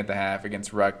 17-14 at the half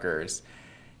against Rutgers.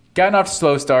 Gotten off to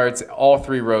slow starts all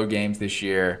 3 road games this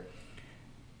year.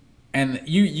 And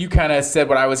you kind of said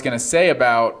what I was going to say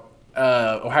about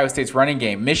Ohio State's running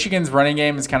game. Michigan's running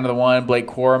game is kind of the one. Blake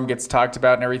Corum gets talked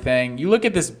about and everything. You look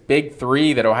at this big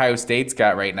 3 that Ohio State's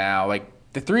got right now. Like,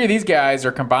 the 3 of these guys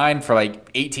are combined for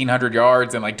like 1,800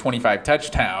 yards and like 25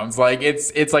 touchdowns. Like,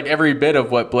 it's like every bit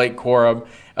of what Blake Corum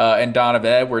and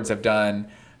Donovan Edwards have done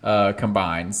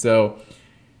combined. So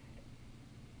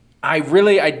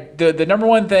the number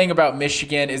one thing about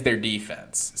Michigan is their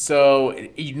defense. So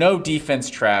defense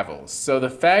travels. So the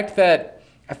fact that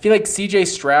I feel like CJ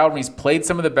Stroud, when he's played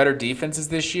some of the better defenses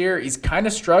this year, he's kind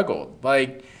of struggled.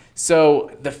 Like,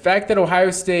 so the fact that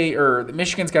Ohio State or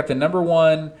Michigan's got the number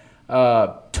one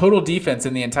total defense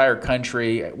in the entire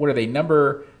country. What are they?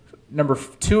 Number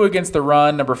 2 against the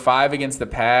run, number 5 against the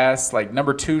pass, like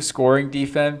number 2 scoring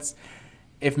defense.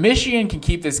 If Michigan can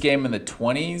keep this game in the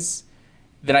 20s,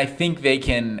 then I think they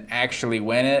can actually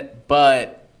win it.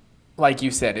 But like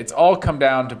you said, it's all come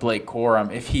down to Blake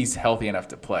Corum if he's healthy enough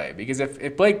to play. Because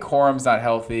if Blake Corum's not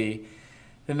healthy,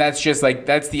 then that's just like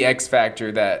that's the X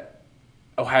factor that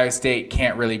Ohio State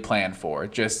can't really plan for.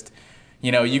 Just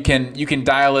you can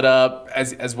dial it up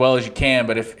as well as you can,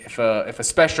 but if a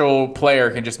special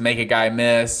player can just make a guy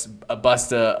miss,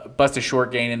 bust a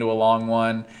short gain into a long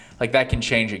one, like that can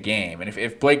change a game. And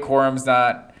if Blake Corum's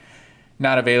not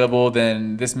available,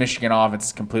 then this Michigan offense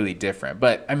is completely different.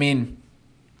 But I mean,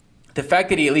 the fact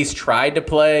that he at least tried to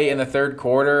play in the third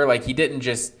quarter, like he didn't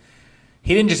just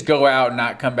go out and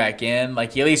not come back in.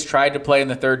 Like he at least tried to play in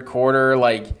the third quarter.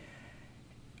 Like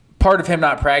part of him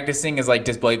not practicing is like,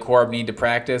 does Blake Corum need to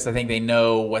practice? I think they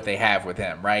know what they have with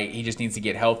him, right? He just needs to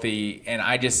get healthy. And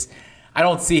I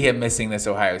don't see him missing this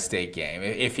Ohio State game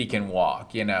if he can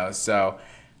walk, So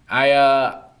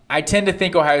I tend to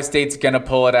think Ohio State's going to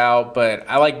pull it out, but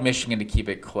I like Michigan to keep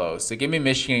it close. So give me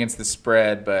Michigan against the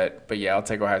spread, but yeah, I'll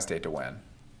take Ohio State to win.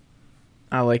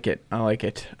 I like it.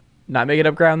 Not making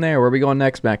up ground there. Where are we going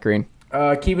next, Matt Green?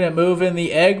 Keeping it moving,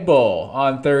 the Egg Bowl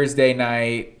on Thursday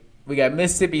night. We got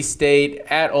Mississippi State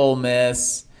at Ole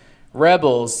Miss.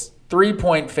 Rebels,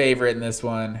 3-point favorite in this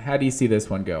one. How do you see this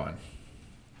one going?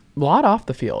 A lot off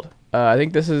the field. I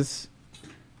think this is...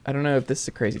 I don't know if this is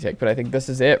a crazy take, but I think this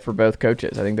is it for both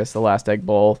coaches. I think this is the last Egg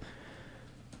Bowl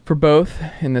for both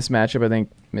in this matchup. I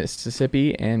think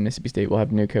Mississippi and Mississippi State will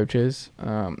have new coaches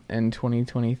in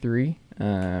 2023.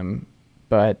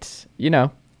 But,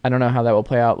 I don't know how that will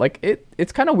play out. Like,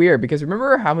 it's kind of weird because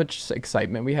remember how much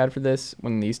excitement we had for this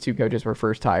when these two coaches were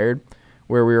first hired,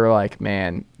 where we were like,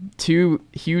 man, two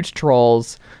huge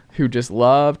trolls who just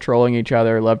love trolling each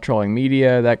other, love trolling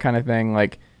media, that kind of thing.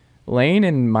 Like, Lane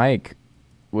and Mike,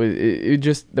 it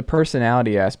just the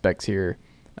personality aspects here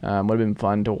would have been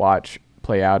fun to watch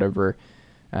play out over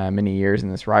many years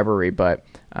in this rivalry, but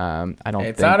I don't.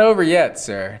 It's not over yet,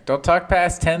 sir. Don't talk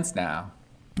past tense now.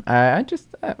 Yeah,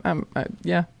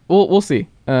 we'll see.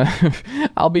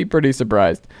 I'll be pretty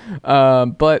surprised,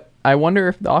 but I wonder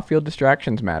if the off-field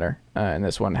distractions matter in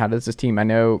this one. How does this team? I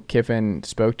know Kiffin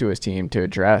spoke to his team to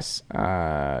address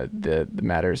the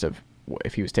matters of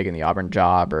if he was taking the Auburn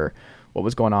job or what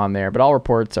was going on there, but all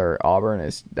reports are Auburn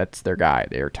that's their guy.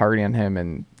 They're targeting him,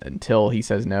 and until he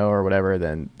says no or whatever,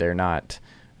 then they're not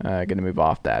going to move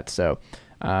off that. So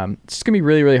it's just going to be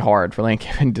really, really hard for Lane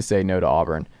Kiffin to say no to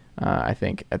Auburn, I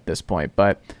think, at this point.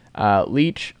 But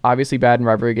Leach, obviously bad in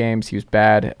rivalry games. He was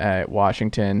bad at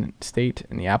Washington State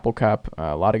in the Apple Cup.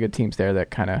 A lot of good teams there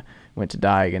that kind of went to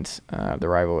die against the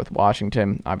rival with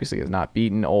Washington. Obviously has not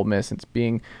beaten Ole Miss since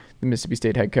being the Mississippi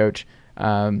State head coach.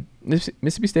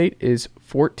 Mississippi State is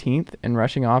 14th in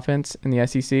rushing offense in the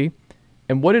SEC.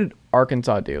 And what did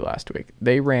Arkansas do last week?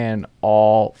 They ran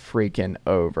all freaking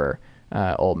over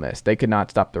Ole Miss. They could not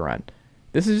stop the run.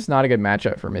 This is just not a good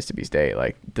matchup for Mississippi State.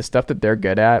 Like, the stuff that they're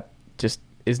good at just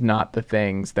is not the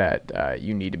things that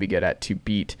you need to be good at to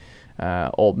beat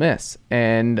Ole Miss.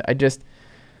 And I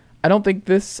don't like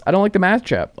the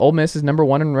matchup. Ole Miss is number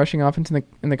 1 in rushing offense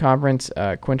in the conference.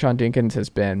 Quinshon Jenkins has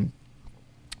been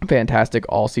fantastic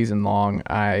all season long.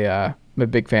 I'm a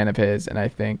big fan of his, and I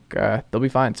think they'll be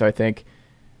fine. So I think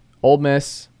Ole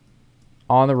Miss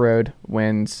on the road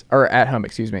wins, or at home,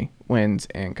 wins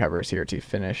and covers here to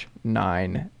finish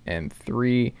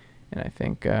 9-3. And I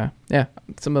think,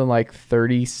 something like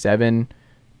 37-24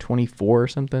 or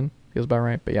something feels about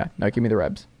right. But yeah, no, give me the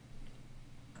Rebs.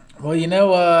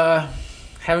 Well,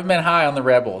 haven't been high on the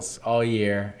Rebels all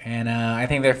year, and I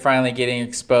think they're finally getting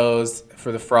exposed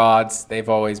for the frauds they've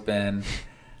always been.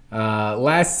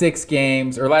 Last 5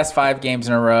 games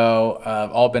in a row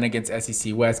all been against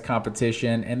SEC West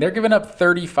competition, and they're giving up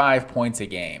 35 points a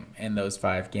game in those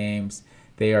 5 games.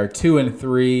 They are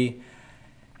 2-3,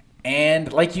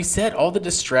 and like you said, all the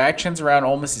distractions around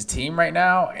Ole Miss's team right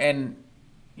now, and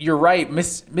you're right,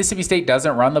 Mississippi State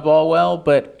doesn't run the ball well,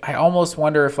 but I almost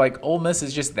wonder if Ole Miss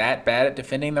is just that bad at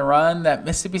defending the run that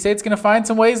Mississippi State's going to find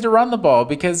some ways to run the ball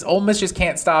because Ole Miss just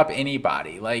can't stop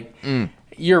anybody.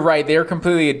 You're right, they're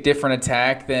completely a different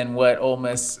attack than what Ole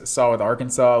Miss saw with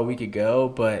Arkansas a week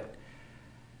ago, but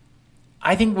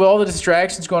I think with all the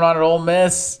distractions going on at Ole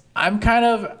Miss, I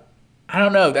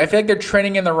don't know. I feel like they're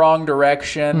trending in the wrong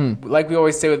direction. Like we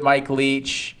always say with Mike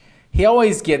Leach, he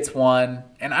always gets one,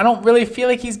 and I don't really feel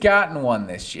like he's gotten one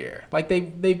this year. Like they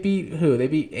beat who? They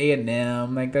beat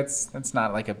A&M. Like that's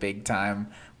not like a big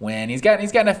time win. He's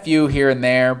gotten a few here and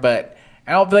there, but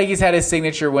I don't feel like he's had his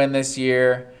signature win this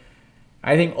year.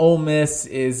 I think Ole Miss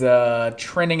is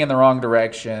trending in the wrong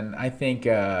direction. I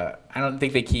don't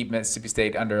think they keep Mississippi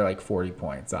State under 40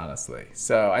 points, honestly.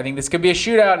 So I think this could be a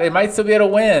shootout. It might still be able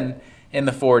to win in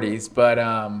the 40s, but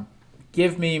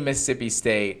give me Mississippi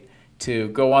State to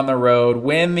go on the road,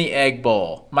 win the Egg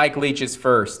Bowl. Mike Leach is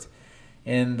first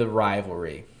in the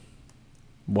rivalry.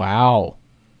 Wow.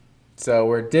 So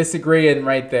we're disagreeing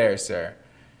right there, sir.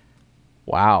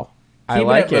 Wow. I Keeping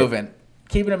like it moving.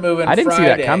 Keeping it moving. I didn't see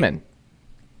Friday. that coming.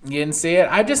 You didn't see it?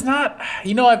 I'm just not.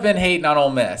 I've been hating on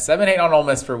Ole Miss. I've been hating on Ole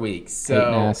Miss for weeks. So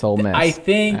Hating ass Ole Miss. I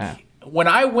think when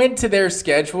I went to their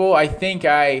schedule, I think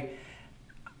in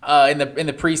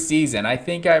the preseason, I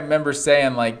think I remember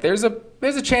saying like, there's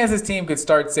a chance this team could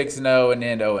start 6-0 and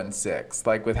end 0-6,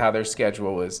 like with how their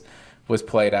schedule was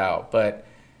played out. But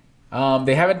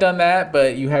they haven't done that.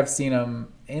 But you have seen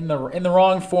them in the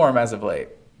wrong form as of late.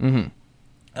 Mm-hmm.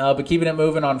 But keeping it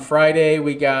moving on Friday,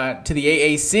 we got to the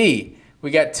AAC. We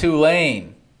got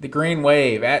Tulane, the Green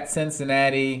Wave at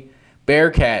Cincinnati.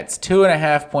 Bearcats,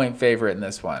 2.5-point favorite in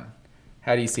this one.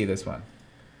 How do you see this one?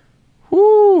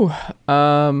 Woo.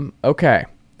 Okay.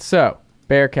 So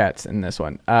Bearcats in this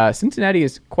one. Cincinnati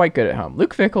is quite good at home.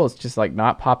 Luke Fickell is just like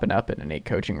not popping up in any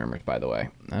coaching rumors, by the way.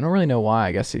 I don't really know why.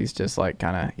 I guess he's just like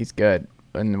he's good.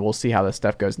 And we'll see how this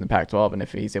stuff goes in the Pac-12, and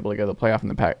if he's able to go to the playoff in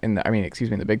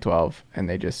the Big 12, and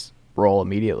they just roll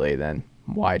immediately, then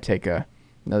why take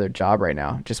another job right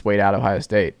now? Just wait out Ohio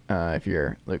State if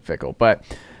you're Luke Fickell. But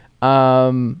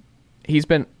he's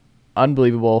been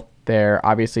unbelievable there.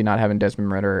 Obviously, not having Desmond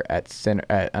Ritter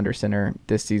under center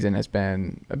this season has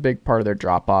been a big part of their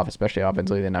drop off, especially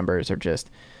offensively. The numbers are just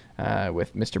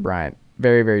with Mr. Bryant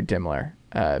very, very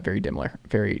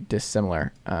very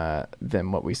dissimilar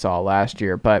than what we saw last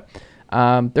year. But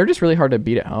they're just really hard to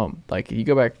beat at home. Like, you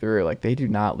go back through, like, they do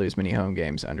not lose many home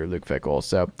games under Luke Fickell.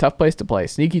 So tough place to play,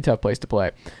 sneaky tough place to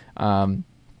play. In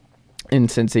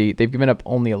Cincy, they've given up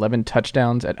only 11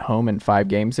 touchdowns at home in 5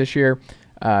 games this year.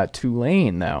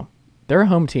 Tulane, though, they're a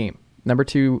home team. Number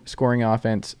 2 scoring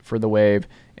offense for the Wave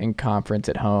in conference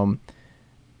at home.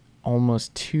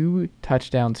 Almost 2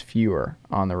 touchdowns fewer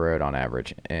on the road on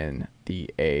average in the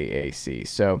AAC.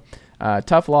 So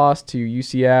tough loss to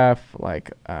UCF.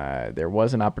 There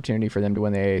was an opportunity for them to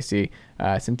win the AAC.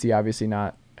 Cincy obviously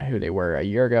not who they were a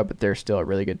year ago, but they're still a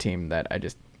really good team that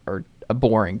are a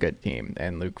boring good team.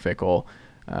 And Luke Fickell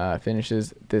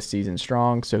finishes this season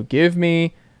strong. So give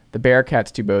me the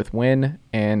Bearcats to both win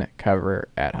and cover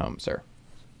at home, sir.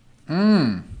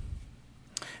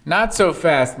 Not so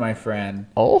fast, my friend.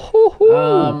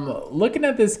 Looking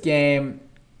at this game,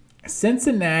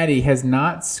 Cincinnati has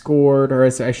not scored, or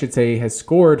I should say has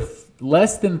scored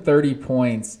less than 30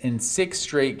 points in 6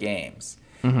 straight games.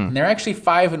 Mm-hmm. And they're actually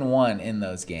 5-1 in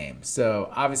those games.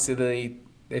 So obviously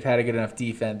they've had a good enough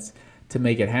defense to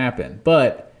make it happen.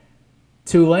 But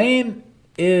Tulane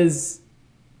is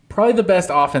probably the best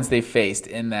offense they've faced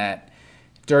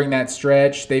during that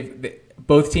stretch.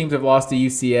 Both teams have lost to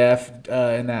UCF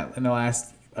in the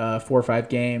last 4 or 5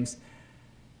 games.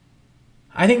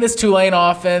 I think this Tulane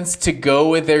offense, to go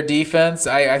with their defense,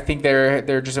 I think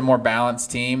they're just a more balanced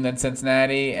team than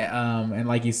Cincinnati. And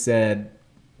like you said,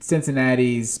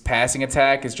 Cincinnati's passing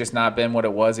attack has just not been what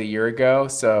it was a year ago.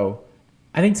 So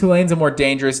I think Tulane's a more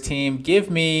dangerous team. Give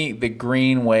me the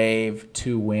Green Wave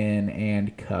to win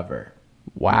and cover.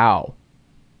 Wow.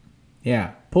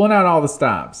 Yeah, pulling out all the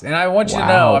stops. And I want you to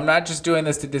know, I'm not just doing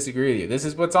this to disagree with you. This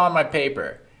is what's on my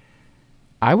paper.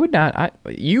 I would not.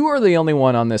 You are the only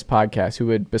one on this podcast who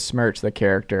would besmirch the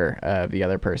character of the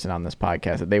other person on this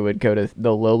podcast. That they would go to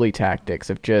the lowly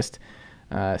tactics of just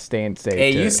staying safe.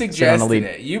 Hey, you suggested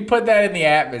it. You put that in the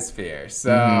atmosphere.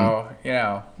 So,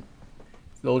 a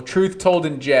little truth told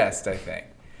in jest, I think.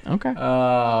 Okay.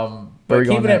 But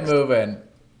keeping it moving.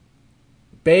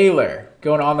 Baylor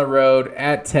going on the road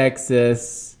at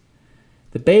Texas.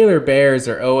 The Baylor Bears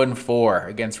are 0-4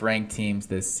 against ranked teams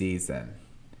this season.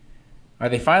 Are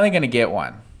they finally going to get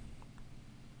one?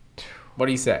 What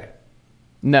do you say?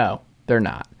 No, they're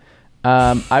not.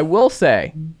 I will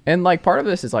say, and part of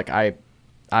this is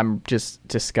I'm just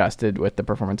disgusted with the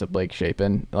performance of Blake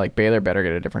Shapen. Baylor better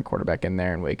get a different quarterback in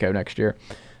there in Waco next year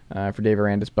for Dave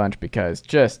Aranda's bunch, because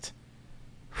just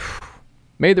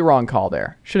made the wrong call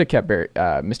there. Should have kept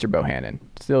Mr. Bohannon.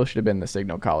 Still should have been the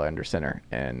signal caller under center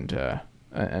and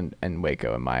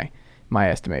Waco in my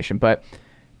estimation. But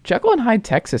Jekyll and Hyde,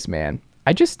 Texas, man.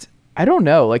 I don't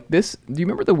know. Do you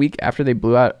remember the week after they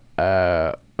blew out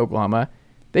Oklahoma?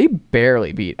 They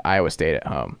barely beat Iowa State at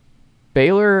home.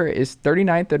 Baylor is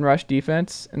 39th in rush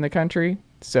defense in the country,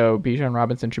 so Bijan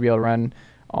Robinson should be able to run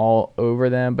all over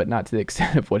them, but not to the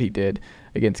extent of what he did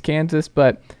against Kansas.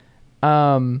 But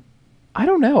I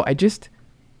don't know.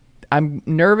 I'm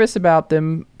nervous about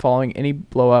them following any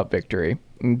blowout victory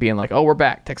and being like, oh, we're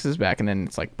back. Texas is back. And then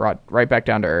it's brought right back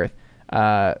down to earth.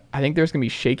 I think there's going to be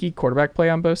shaky quarterback play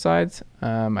on both sides.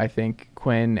 I think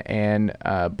Quinn and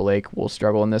Blake will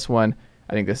struggle in this one.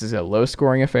 I think this is a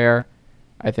low-scoring affair.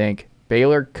 I think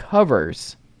Baylor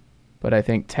covers, but I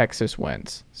think Texas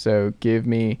wins. So give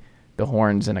me the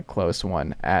Horns in a close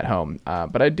one at home.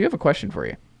 But I do have a question for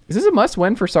you. Is this a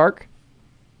must-win for Sark?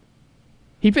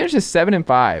 He finishes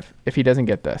 7-5 if he doesn't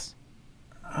get this.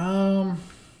 I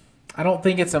don't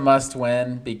think it's a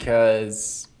must-win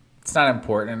because it's not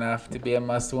important enough to be a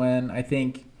must-win. I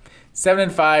think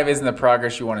 7-5 isn't the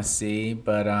progress you want to see,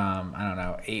 but I don't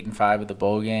know, 8-5 at the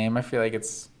bowl game. I feel like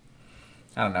it's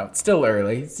still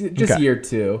early. It's just year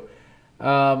 2.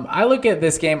 I look at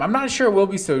this game. I'm not sure it will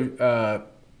be so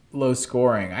low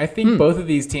scoring. I think both of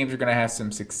these teams are going to have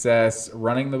some success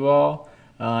running the ball.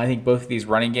 I think both of these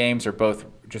running games are both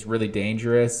just really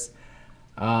dangerous.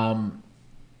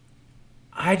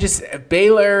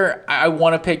 Baylor. I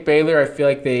want to pick Baylor. I feel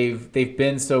like they've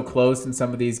been so close in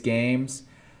some of these games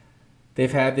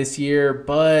they've had this year,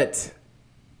 but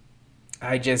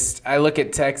I look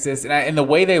at Texas and the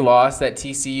way they lost that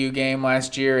TCU game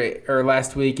last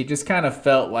week, it just kind of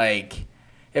felt like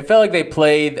they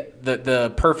played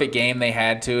the perfect game they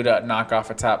had to knock off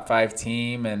a top 5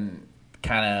 team, and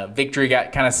kind of victory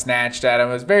got kind of snatched at them.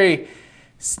 It was very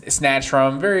snatched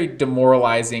from them, very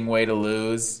demoralizing way to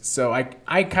lose. So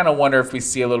I kind of wonder if we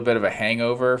see a little bit of a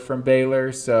hangover from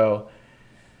Baylor. So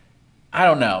I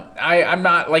don't know. I'm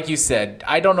not, like you said,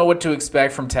 I don't know what to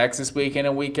expect from Texas week in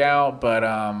and week out, but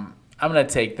I'm going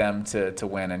to take them to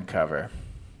win and cover.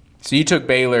 So you took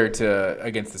Baylor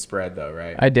against the spread, though,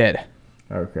 right? I did.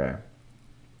 Okay.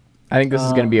 I think this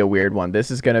is going to be a weird one.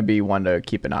 This is going to be one to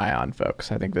keep an eye on, folks.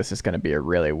 I think this is going to be a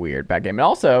really weird bad game. And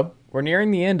also, we're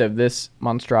nearing the end of this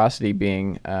monstrosity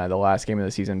being the last game of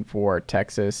the season for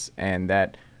Texas, and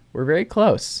that we're very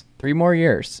close. 3 more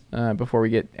years before we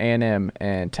get A&M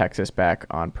and Texas back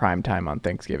on prime time on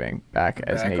Thanksgiving, back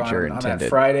as nature intended. On that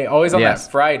Friday, always on that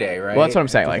Friday, right? Well, that's what I'm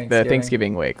saying. Like the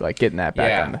Thanksgiving week, like getting that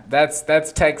back on.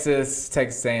 That's Texas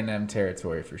A&M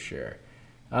territory for sure.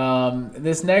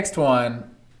 This next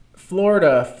one,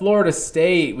 Florida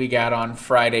State, we got on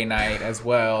Friday night as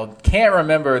well. Can't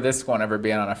remember this one ever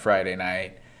being on a Friday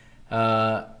night.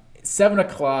 7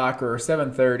 o'clock or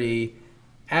 7:30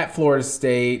 at Florida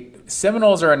State.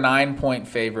 Seminoles are a 9-point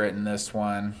favorite in this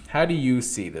one. How do you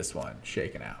see this one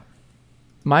shaking out?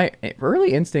 My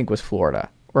early instinct was Florida,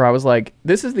 where I was like,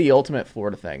 this is the ultimate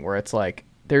Florida thing, where it's like,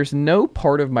 there's no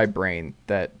part of my brain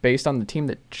that, based on the team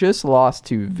that just lost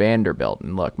to Vanderbilt,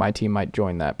 and look, my team might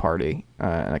join that party in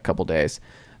a couple days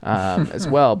as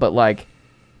well, but like,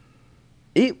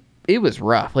 it was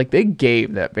rough. Like, they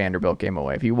gave that Vanderbilt game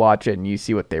away. If you watch it and you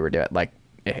see what they were doing, like,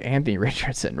 Anthony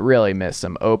Richardson really missed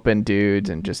some open dudes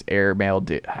and just airmail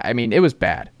dude. I mean, it was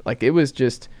bad. Like, it was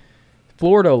just,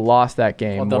 Florida lost that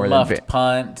game more than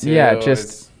punt. Too. Yeah,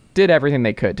 just did everything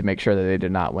they could to make sure that they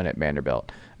did not win at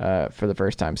Vanderbilt for the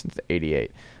first time since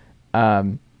 '88.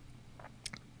 All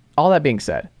that being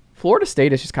said, Florida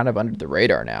State is just kind of under the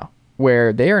radar now,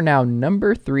 where they are now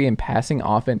number 3 in passing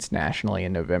offense nationally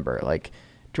in November. Like,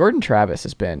 Jordan Travis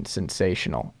has been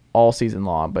sensational all season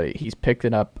long, but he's picked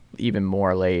it up even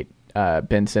more late.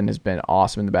 Benson has been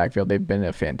awesome in the backfield. They've been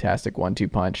a fantastic 1-2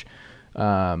 punch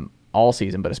all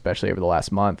season, but especially over the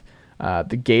last month.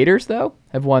 The Gators, though,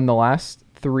 have won the last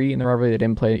 3 in the rivalry. They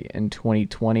didn't play in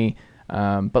 2020.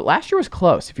 But last year was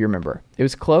close, if you remember. It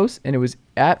was close, and it was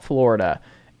at Florida.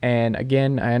 And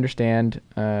again, I understand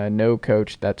no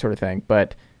coach, that sort of thing.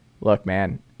 But look,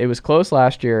 man, it was close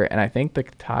last year, and I think the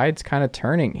tide's kind of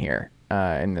turning here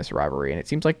in this rivalry. And it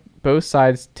seems like both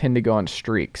sides tend to go on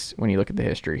streaks when you look at the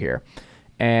history here.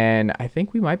 And I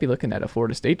think we might be looking at a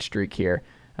Florida State streak here.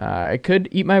 I could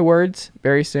eat my words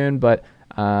very soon, but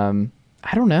I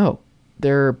don't know.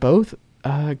 They're both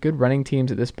good running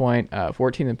teams at this point,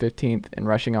 14th and 15th in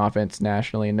rushing offense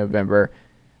nationally in November.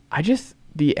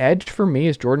 The edge for me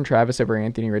is Jordan Travis over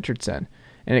Anthony Richardson.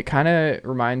 And it kind of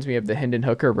reminds me of the Hendon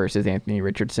Hooker versus Anthony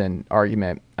Richardson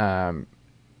argument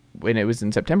when it was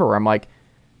in September, where I'm like,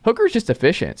 Hooker's just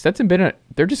efficient. Stetson Bennett,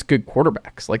 they're just good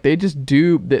quarterbacks. Like, they just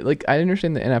do, like, I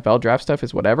understand the NFL draft stuff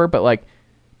is whatever, but like,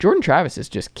 Jordan Travis is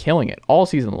just killing it all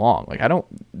season long. Like,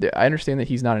 I understand that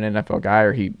he's not an NFL guy,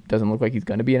 or he doesn't look like he's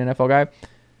going to be an NFL guy,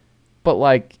 but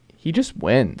like, he just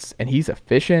wins, and he's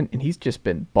efficient, and he's just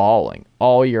been balling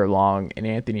all year long, and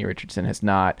Anthony Richardson has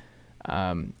not.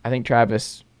 I think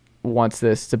Travis wants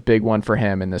this. It's a big one for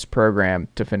him in this program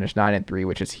to finish 9-3,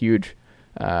 which is huge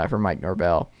for Mike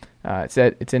Norvell. It's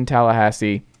in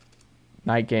Tallahassee,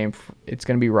 night game. It's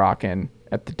going to be rocking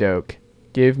at the Doak.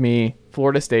 Give me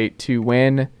Florida State to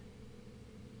win,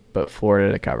 but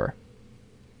Florida to cover.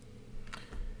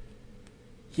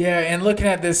 Yeah, and looking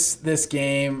at this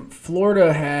game,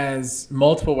 Florida has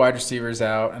multiple wide receivers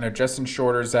out. I know Justin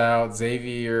Shorter's out,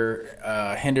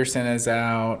 Xavier Henderson is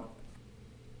out,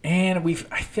 and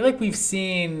I feel like we've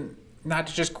seen, not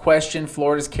to just question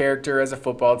Florida's character as a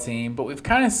football team, but we've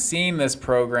kind of seen this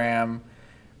program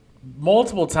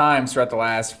multiple times throughout the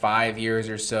last 5 years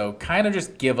or so kind of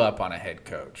just give up on a head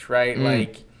coach, right?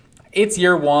 Like, it's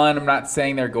year one. I'm not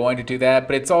saying they're going to do that,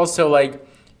 but it's also like,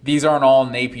 these aren't all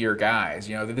Napier guys.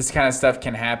 You know, this kind of stuff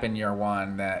can happen year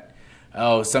one, that,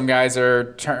 some guys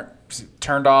are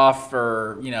turned off,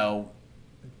 or, you know,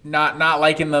 not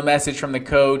liking the message from the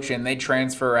coach, and they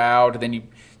transfer out. Then you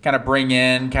kind of bring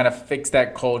in, kind of fix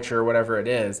that culture, whatever it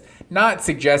is. Not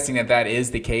suggesting that is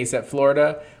the case at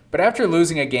Florida, but after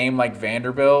losing a game like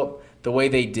Vanderbilt the way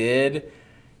they did,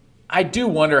 I do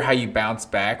wonder how you bounce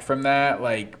back from that.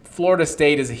 Like, Florida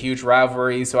State is a huge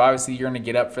rivalry, so obviously you're going to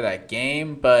get up for that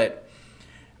game, but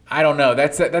I don't know. I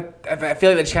feel like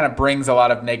that just kind of brings a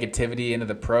lot of negativity into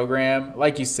the program.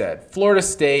 Like you said, Florida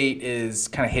State is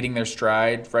kind of hitting their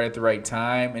stride right at the right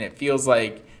time, and it feels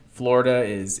like Florida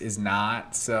is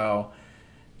not. So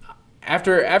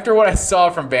after what I saw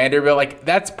from Vanderbilt, like,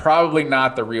 that's probably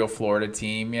not the real Florida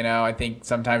team. You know, I think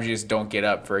sometimes you just don't get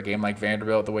up for a game like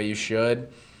Vanderbilt the way you should.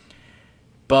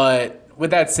 But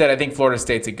with that said, I think Florida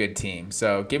State's a good team.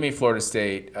 So give me Florida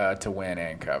State to win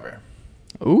and cover.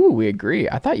 Ooh, we agree.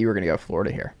 I thought you were going to go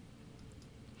Florida here.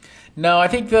 No, I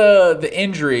think the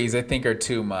injuries, I think, are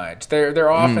too much. Their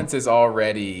offense is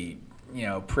already, you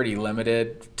know, pretty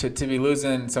limited. To be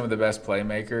losing some of the best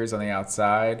playmakers on the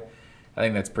outside, I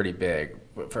think that's pretty big,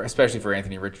 especially for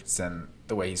Anthony Richardson,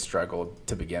 the way he struggled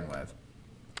to begin with.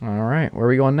 All right, where are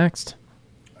we going next?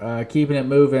 Keeping it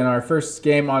moving, our first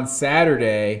game on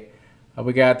Saturday,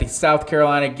 we got the South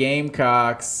Carolina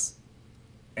Gamecocks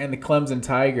and the Clemson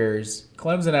Tigers.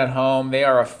 Clemson at home, they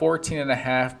are a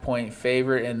 14.5-point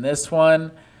favorite in this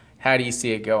one. How do you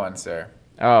see it going, sir?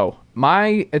 Oh,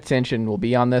 my attention will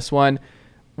be on this one.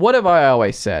 What have I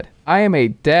always said? I am a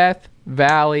Death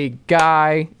Valley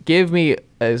guy. Give me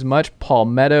as much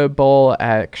Palmetto Bowl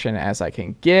action as I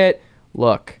can get.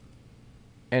 Look,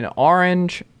 an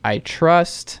orange, I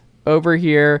trust over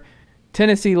here.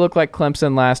 Tennessee looked like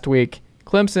Clemson last week.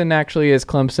 Clemson actually is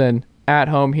Clemson at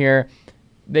home here.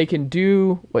 They can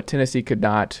do what Tennessee could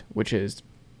not, which is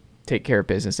take care of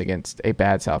business against a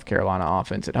bad South Carolina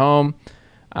offense at home.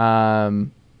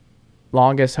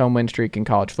 Longest home win streak in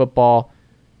college football.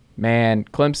 Man,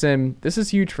 Clemson, this is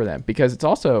huge for them because it's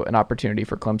also an opportunity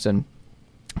for Clemson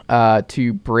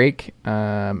to break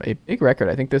a big record.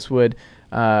 I think this would,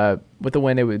 with the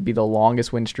win, it would be the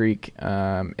longest win streak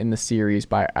in the series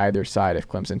by either side if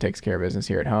Clemson takes care of business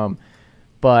here at home.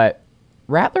 But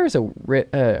Rattler is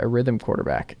a rhythm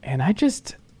quarterback, and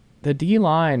the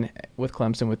D-line with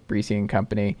Clemson with Breesy and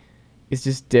company is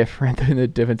just different than the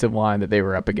defensive line that they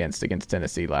were up against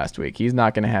Tennessee last week. He's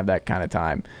not going to have that kind of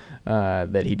time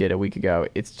that he did a week ago.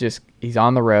 It's just he's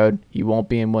on the road. He won't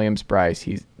be in Williams-Brice.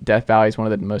 Death Valley is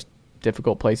one of the most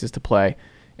difficult places to play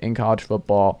in college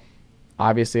football.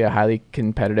 Obviously, a highly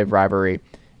competitive rivalry.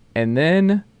 And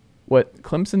then what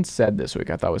Clemson said this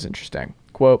week I thought was interesting.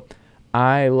 Quote,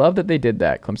 I love that they did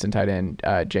that, Clemson tight end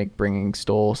Jake bringing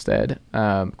Stolstead.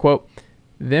 Quote,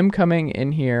 them coming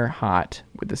in here hot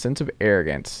with a sense of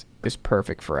arrogance is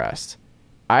perfect for us.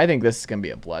 I think this is going to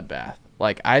be a bloodbath.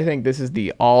 Like, I think this is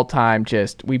the all-time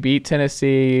just, we beat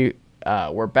Tennessee,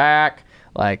 we're back,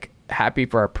 like, happy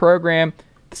for our program.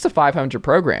 This is a 500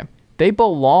 program. They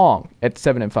belong at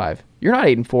 7-5. You're not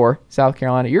 8-4, South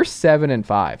Carolina. You're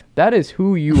 7-5. That is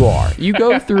who you are. You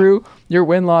go through your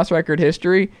win-loss record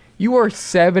history, you are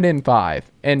 7-5.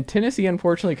 And Tennessee,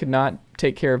 unfortunately, could not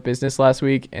take care of business last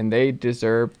week, and they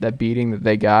deserve that beating that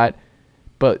they got.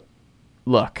 But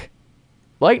look,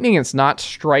 Lightning is not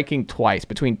striking twice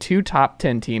between two top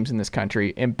 10 teams in this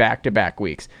country in back-to-back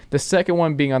weeks. The second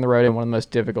one being on the road in one of the most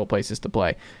difficult places to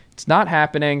play. It's not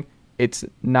happening. It's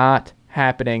not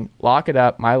happening. Lock it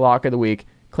up. My lock of the week.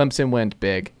 Clemson wins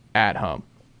big at home.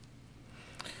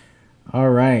 All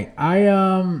right.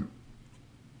 I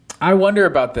wonder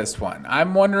about this one.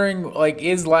 I'm wondering, like,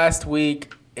 is last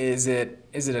week, is it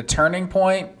a turning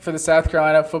point for the South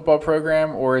Carolina football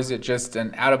program, or is it just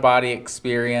an out-of-body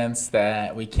experience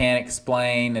that we can't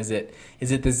explain? Is it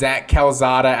the Zach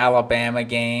Calzada Alabama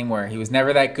game where he was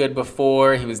never that good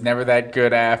before, he was never that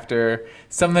good after?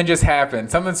 Something just happened.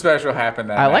 Something special happened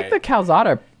that night. I like the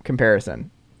Calzada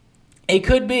comparison. It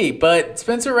could be, but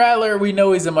Spencer Rattler, we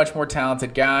know he's a much more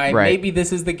talented guy. Right. Maybe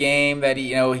this is the game that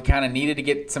he kind of needed to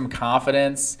get some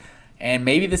confidence, and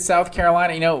maybe the South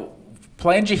Carolina,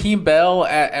 playing Jaheim Bell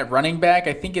at running back,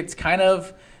 I think it's kind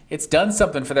of it's done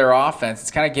something for their offense.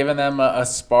 It's kind of given them a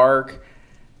spark.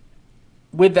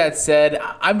 With that said,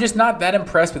 I'm just not that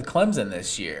impressed with Clemson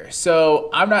this year. So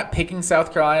I'm not picking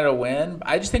South Carolina to win.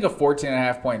 I just think a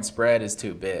 14.5-point spread is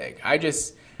too big. I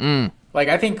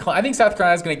think South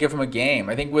Carolina is going to give them a game.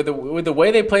 I think with the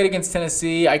way they played against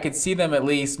Tennessee, I could see them at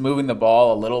least moving the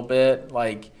ball a little bit.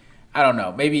 Like, I don't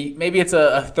know, maybe it's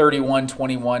a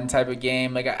 31-21 type of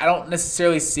game. Like, I don't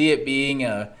necessarily see it being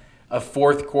a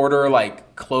fourth quarter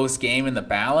like close game in the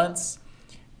balance,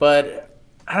 but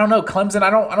I don't know, Clemson. I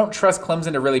don't trust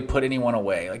Clemson to really put anyone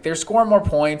away. Like, they're scoring more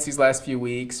points these last few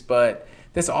weeks, but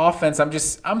this offense,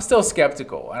 I'm still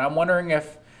skeptical, and I'm wondering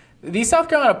if these South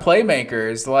Carolina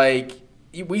playmakers, like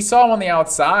we saw them on the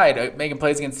outside making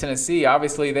plays against Tennessee.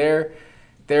 Obviously, their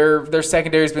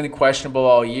secondary has been questionable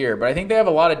all year, but I think they have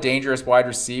a lot of dangerous wide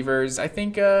receivers. I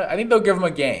think they'll give them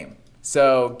a game.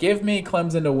 So give me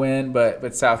Clemson to win,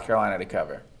 but South Carolina to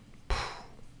cover.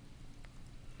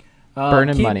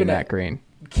 Burning money, Matt Green.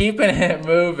 Keeping it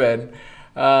moving,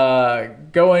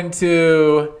 going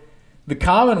to the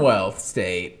Commonwealth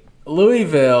State,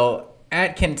 Louisville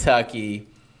at Kentucky.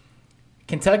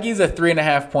 Kentucky's a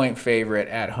 3.5-point favorite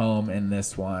at home in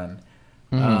this one.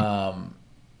 How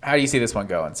do you see this one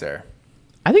going, sir?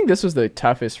 I think this was the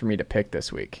toughest for me to pick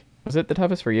this week. Was it the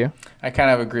toughest for you? I kind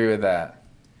of agree with that.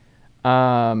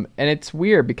 And it's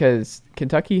weird because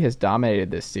Kentucky has dominated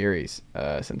this series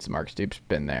since Mark Stoops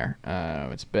been there.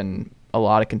 It's been a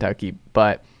lot of Kentucky,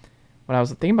 but when I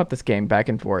was thinking about this game back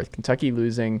and forth, Kentucky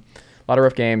losing a lot of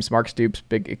rough games, Mark Stoops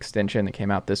big extension that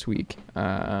came out this week,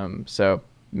 so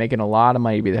making a lot of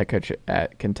money to be the head coach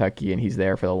at Kentucky, and he's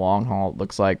there for the long haul, it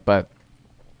looks like. But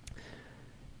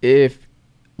if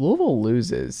Louisville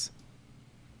loses,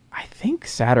 I think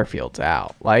Satterfield's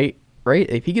out, right?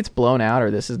 If he gets blown out or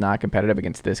this is not competitive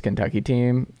against this Kentucky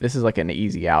team, this is like an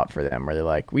easy out for them where they're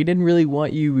like, we didn't really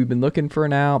want you. We've been looking for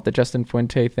an out, the Justin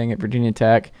Fuente thing at Virginia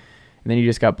Tech. And then you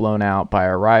just got blown out by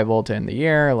a rival to end the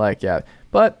year. Like, yeah.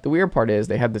 But the weird part is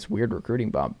they had this weird recruiting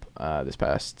bump this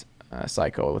past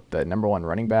cycle with the number one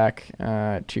running back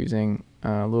choosing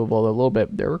Louisville a little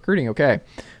bit. They're recruiting okay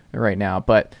right now.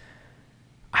 But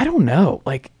I don't know.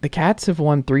 Like, the Cats have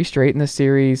won 3 straight in this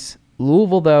series.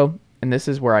 Louisville, though, and this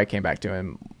is where I came back to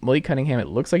him. Malik Cunningham, it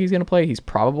looks like he's going to play. He's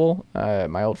probable.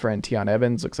 My old friend Tion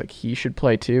Evans looks like he should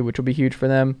play too, which will be huge for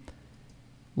them.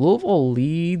 Louisville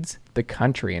leads the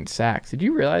country in sacks. Did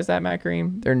you realize that, Matt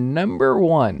Green? They're number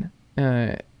 1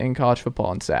 in college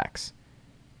football in sacks.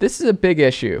 This is a big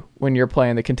issue when you're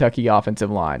playing the Kentucky offensive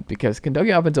line because Kentucky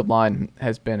offensive line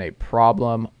has been a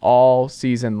problem all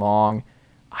season long.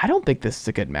 I don't think this is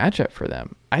a good matchup for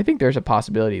them. I think there's a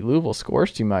possibility Louisville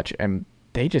scores too much and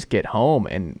they just get home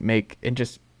and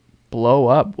just blow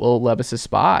up Will Levis's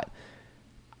spot.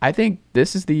 I think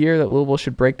this is the year that Louisville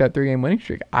should break that 3-game winning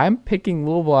streak. I'm picking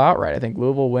Louisville outright. I think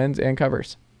Louisville wins and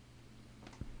covers.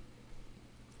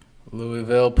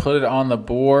 Louisville put it on the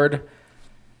board.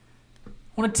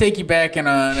 I want to take you back in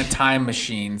a time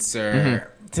machine,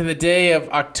 sir, to the day of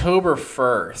October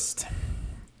 1st.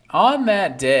 On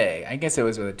that day, I guess it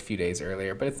was a few days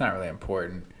earlier, but it's not really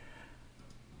important.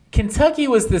 Kentucky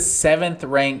was the 7th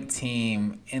ranked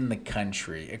team in the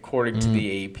country, according to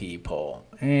the AP poll.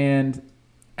 And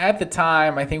at the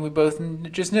time, I think we both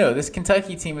just knew this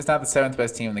Kentucky team is not the 7th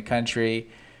best team in the country.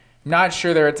 Not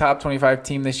sure they're a top 25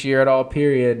 team this year at all,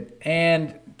 period.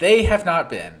 And they have not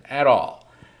been at all.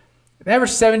 They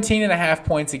averaged 17.5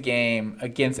 points a game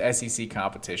against SEC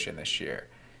competition this year.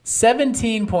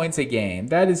 17 points a game.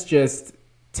 That is just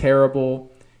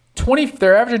terrible.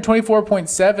 They're averaging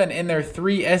 24.7 in their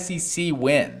 3 SEC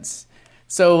wins.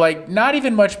 So, like, not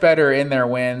even much better in their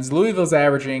wins. Louisville's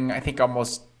averaging, I think,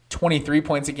 almost 23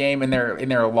 points a game in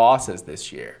their losses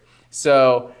this year.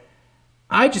 So,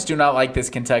 I just do not like this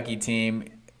Kentucky team.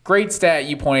 Great stat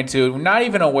you pointed to. I'm not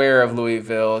even aware of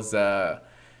Louisville's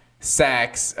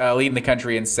sacks, leading the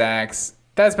country in sacks.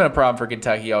 That's been a problem for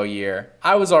Kentucky all year.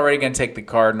 I was already going to take the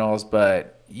Cardinals,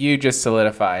 but you just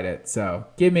solidified it. So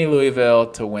give me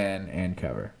Louisville to win and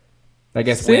cover. I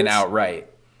guess win outright.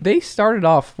 They started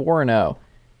off 4-0.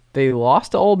 They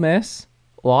lost to Ole Miss,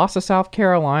 lost to South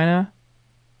Carolina,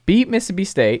 beat Mississippi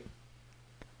State,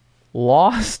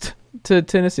 lost to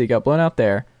Tennessee, got blown out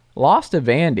there, lost to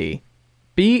Vandy,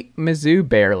 beat Mizzou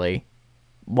barely,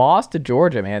 lost to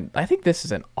Georgia, man. I think this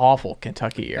is an awful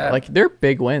Kentucky year. Like, they're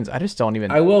big wins. I just don't even...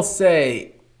 I will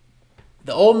say...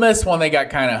 The Ole Miss one, they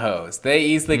got kind of hosed. They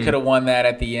easily could have won that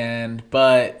at the end,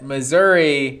 but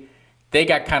Missouri, they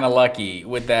got kind of lucky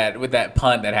with that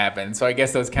punt that happened. So I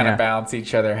guess those kind of balance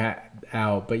each other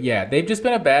out. But yeah, they've just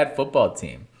been a bad football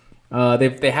team.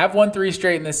 They have won 3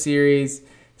 straight in this series.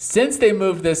 Since they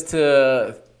moved this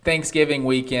to Thanksgiving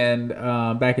weekend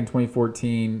back in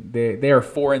 2014. They are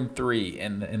 4-3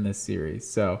 in this series.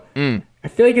 So I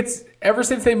feel like it's ever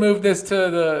since they moved this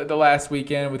to the last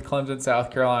weekend with Clemson,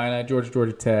 South Carolina,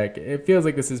 Georgia Tech. It feels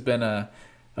like this has been a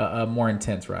more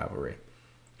intense rivalry.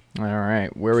 All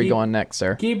right, where are we going next,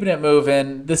 sir? Keeping it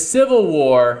moving. The Civil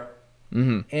War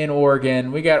in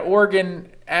Oregon. We got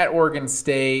Oregon at Oregon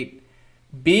State.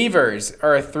 Beavers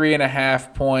are a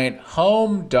 3.5-point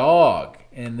home dog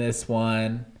in this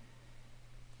one.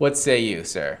 What say you,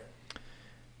 sir?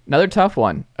 Another tough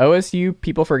one. OSU,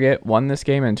 people forget, won this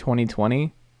game in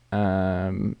 2020.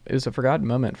 It was a forgotten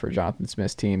moment for Jonathan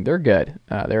Smith's team. They're good.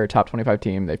 They're a top 25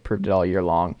 team. They've proved it all year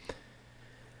long.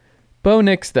 Bo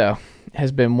Nix, though,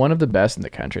 has been one of the best in the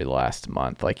country the last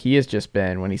month. Like, he has just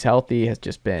been, when he's healthy, has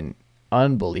just been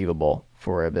unbelievable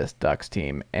for this Ducks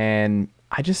team. And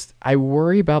I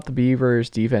worry about the Beavers'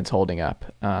 defense holding up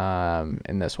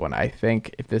in this one. I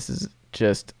think if this is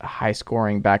just a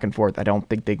high-scoring back and forth, I don't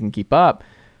think they can keep up.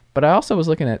 But I also was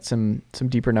looking at some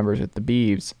deeper numbers with the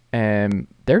Beavs, and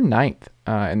they're 9th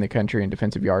in the country in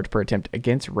defensive yards per attempt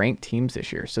against ranked teams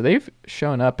this year. So they've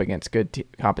shown up against good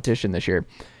competition this year.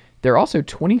 They're also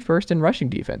 21st in rushing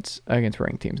defense against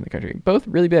ranked teams in the country. Both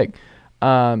really big.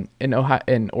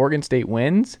 In Oregon State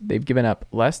wins, they've given up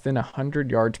less than 100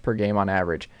 yards per game on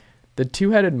average. The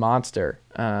two-headed monster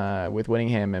with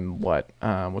Whittingham and what's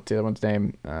the other one's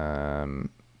name?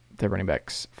 The running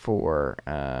backs for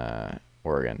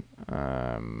Oregon.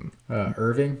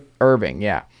 Irving? Irving,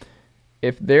 yeah.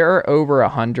 If they're over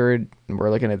 100, and we're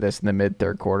looking at this in the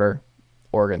mid-third quarter,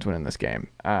 Oregon's winning this game.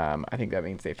 I think that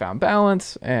means they found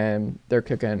balance, and they're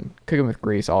cooking with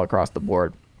grease all across the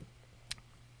board.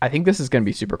 I think this is going to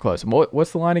be super close.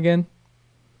 What's the line again?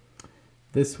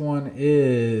 This one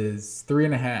is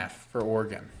 3.5 for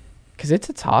Oregon. Because it's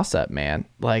a toss-up, man.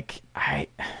 Like,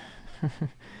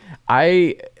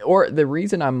 the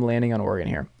reason I'm landing on Oregon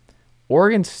here,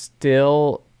 Oregon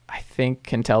still, I think,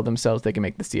 can tell themselves they can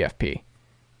make the CFP.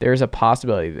 There's a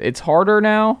possibility. It's harder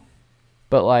now,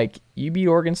 but, like, you beat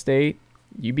Oregon State,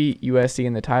 you beat USC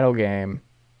in the title game.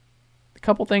 A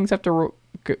couple things have to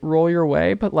roll your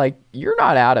way, but, like, you're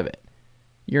not out of it.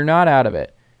 You're not out of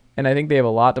it. And I think they have a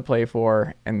lot to play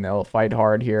for, and they'll fight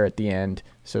hard here at the end.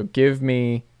 So give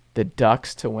me the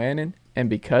Ducks to win. And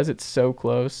because it's so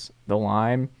close, the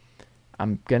line,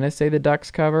 I'm going to say the Ducks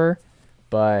cover,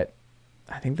 but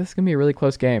I think this is going to be a really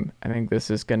close game. I think this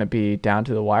is going to be down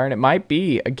to the wire, and it might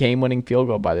be a game-winning field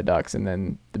goal by the Ducks, and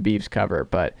then the Beavs cover.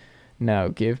 But no,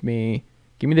 give me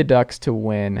the Ducks to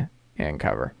win and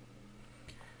cover.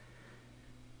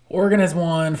 Oregon has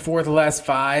won 4 of the last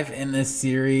 5 in this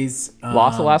series.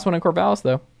 Lost the last one in Corvallis,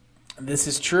 though. This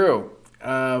is true.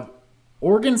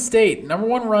 Oregon State, number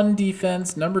 1 run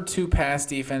defense, number 2 pass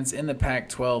defense in the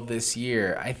Pac-12 this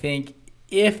year. I think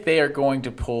if they are going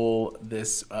to pull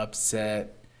this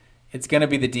upset, it's going to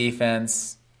be the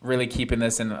defense really keeping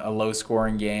this in a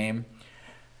low-scoring game.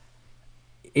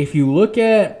 If you look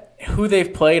at who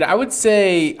they've played, I would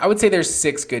say there's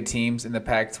 6 good teams in the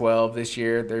Pac-12 this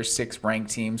year. There's 6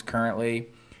 ranked teams currently.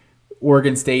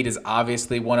 Oregon State is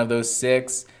obviously one of those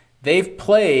 6. They've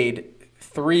played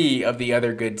 3 of the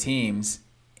other good teams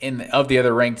of the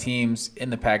other ranked teams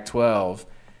in the Pac-12,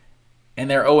 and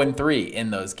they're 0-3 in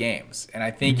those games. And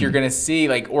I think you're going to see,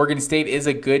 like, Oregon State is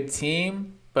a good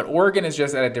team, but Oregon is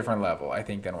just at a different level, I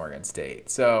think, than Oregon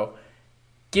State. So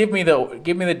Give me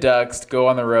the Ducks to go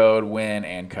on the road, win,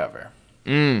 and cover.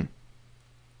 Keeping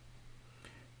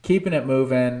it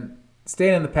moving,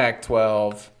 staying in the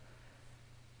Pac-12.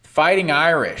 Fighting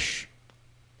Irish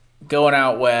going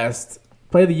out west.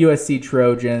 Play the USC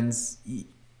Trojans.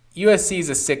 USC is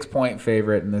a 6-point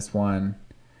favorite in this one.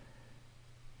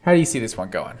 How do you see this one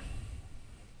going?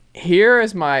 Here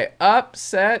is my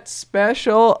upset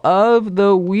special of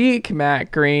the week,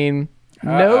 Matt Green.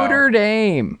 Notre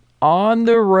Dame. On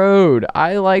the road.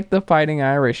 I like the Fighting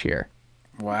Irish here.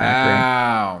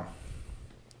 Wow.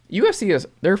 USC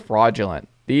they're fraudulent.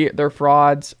 They're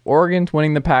frauds. Oregon's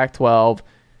winning the Pac-12.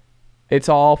 It's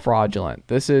all fraudulent.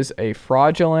 This is a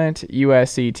fraudulent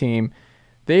USC team.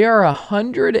 They are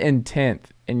 110th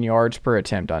in yards per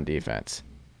attempt on defense.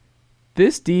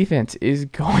 This defense is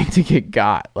going to get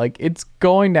got. Like, it's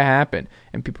going to happen.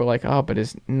 And people are like, oh, but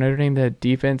is Notre Dame the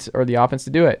defense or the offense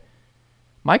to do it?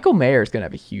 Michael Mayer is going to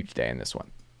have a huge day in this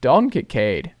one. Dalton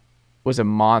Kincaid was a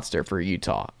monster for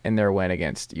Utah in their win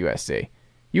against USC.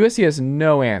 USC has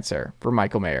no answer for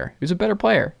Michael Mayer, who's a better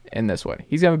player in this one.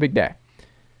 He's going to have a big day.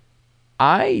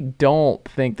 I don't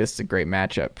think this is a great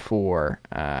matchup for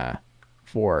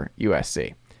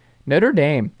USC. Notre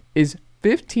Dame is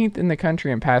 15th in the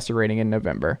country in passer rating in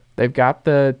November. They've got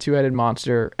the two-headed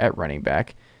monster at running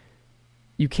back.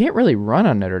 you can't really run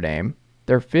on Notre Dame.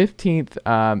 They're 15th.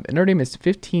 Notre Dame is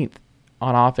 15th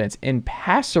on offense in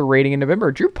passer rating in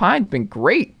November. Drew Pine's been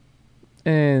great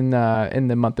in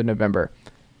the month of November.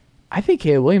 I think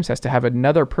Caleb Williams has to have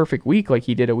another perfect week like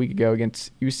he did a week ago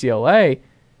against UCLA.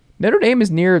 Notre Dame is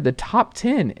near the top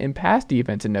 10 in pass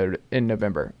defense in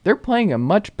November. They're playing a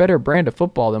much better brand of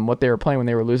football than what they were playing when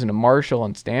they were losing to Marshall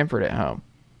and Stanford at home.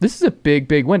 This is a big,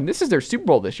 big win. This is their Super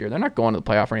Bowl this year. They're not going to the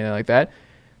playoff or anything like that.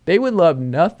 They would love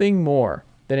nothing more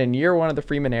than in year one of the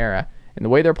Freeman era and the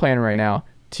way they're playing right now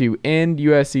to end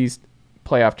USC's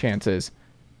playoff chances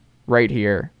right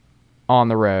here on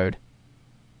the road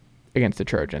against the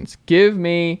Trojans. Give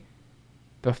me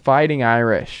the Fighting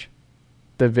Irish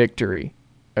the victory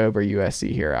over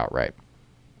USC here outright.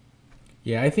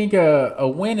 Yeah, I think a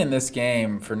win in this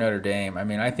game for Notre Dame. I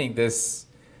mean, I think this,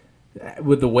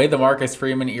 with the way the Marcus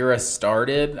Freeman era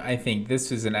started, I think this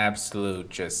was an absolute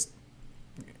just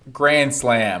grand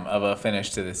slam of a finish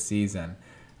to this season.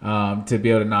 To be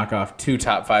able to knock off 2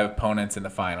 top 5 opponents in the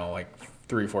final, like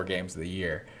 3 or 4 games of the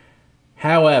year.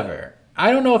 However,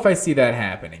 I don't know if I see that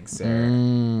happening,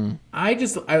 sir.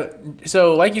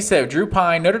 So like you said, Drew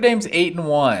Pine, Notre Dame's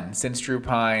 8-1 since Drew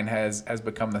Pine has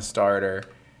become the starter.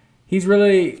 He's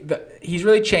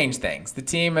really changed things. The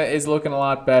team is looking a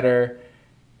lot better.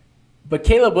 But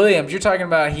Caleb Williams, you're talking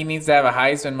about he needs to have a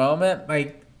Heisman moment.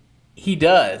 Like, he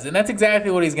does, and that's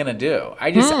exactly what he's going to do.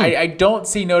 I don't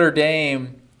see Notre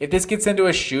Dame, if this gets into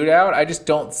a shootout, I just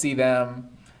don't see them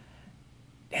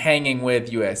hanging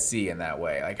with USC in that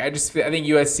way. Like, I think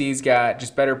USC's got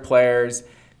just better players.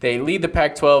 They lead the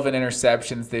Pac-12 in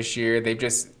interceptions this year.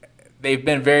 They've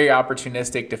been very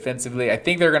opportunistic defensively. I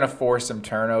think they're going to force some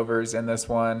turnovers in this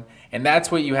one, and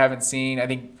that's what you haven't seen. I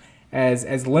think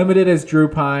as limited as Drew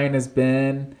Pine has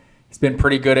been, he's been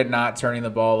pretty good at not turning the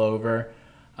ball over.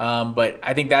 But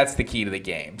I think that's the key to the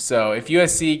game. So if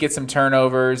USC gets some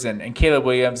turnovers and Caleb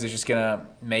Williams is just going to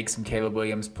make some Caleb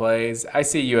Williams plays, I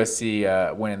see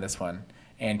USC winning this one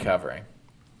and covering.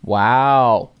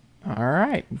 Wow. All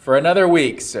right. For another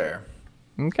week, sir.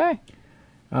 Okay.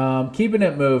 Keeping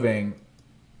it moving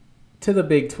to the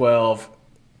Big 12.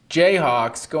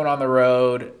 Jayhawks going on the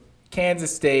road.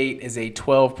 Kansas State is a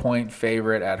 12-point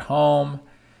favorite at home.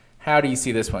 How do you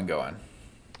see this one going?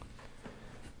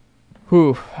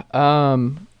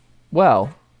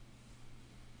 Well,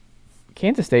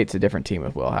 Kansas State's a different team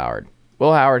with Will Howard.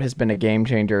 Will Howard has been a game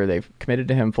changer. They've committed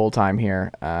to him full-time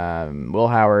here. Will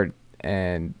Howard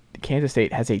and Kansas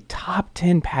State has a top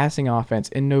 10 passing offense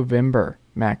in November,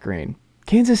 Matt Green.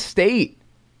 Kansas State.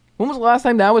 When was the last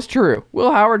time that was true?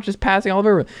 Will Howard just passing all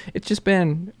over. It's just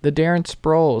been the Darren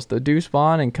Sproles, the Deuce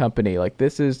Vaughn and company. Like,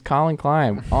 this is Colin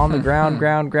Klein on the ground.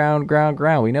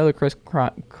 We know the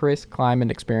Chris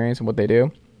Kleiman experience and what they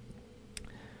do.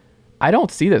 I don't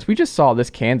see this. We just saw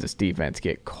this Kansas defense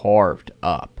get carved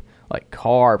up. Like,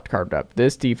 carved up.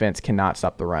 This defense cannot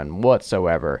stop the run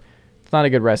whatsoever. It's not a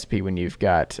good recipe when you've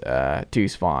got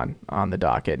Deuce Vaughn on the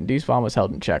docket. And Deuce Vaughn was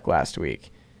held in check last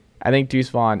week. I think Deuce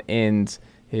Vaughn ends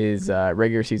his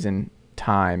regular season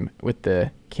time with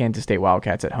the Kansas State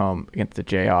Wildcats at home against the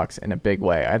Jayhawks in a big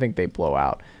way. I think they blow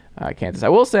out Kansas. I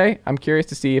will say I'm curious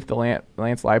to see if the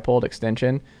Lance Leipold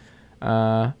extension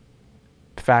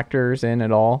factors in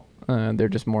at all. They're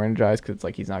just more energized because it's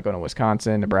like he's not going to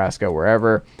Wisconsin, Nebraska,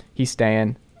 wherever. He's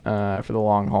staying for the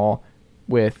long haul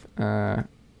with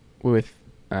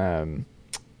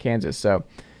Kansas. So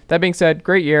that being said,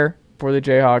 great year for the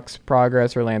Jayhawks,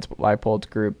 progress for Lance Leipold's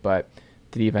group, but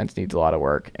the defense needs a lot of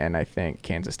work, and I think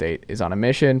Kansas State is on a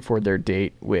mission for their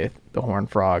date with the Horned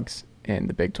Frogs in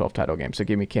the Big 12 title game. So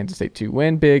give me Kansas State to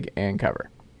win big and cover.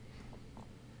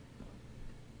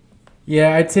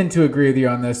 Yeah, I tend to agree with you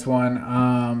on this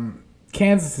one.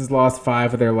 Kansas has lost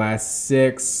 5 of their last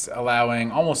 6,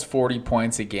 allowing almost 40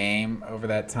 points a game over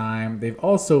that time. They've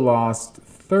also lost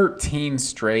 13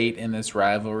 straight in this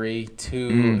rivalry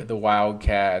to the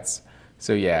Wildcats.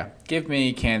 So, yeah, give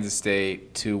me Kansas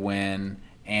State to win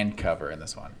and cover in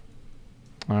this one.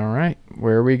 All right.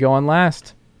 Where are we going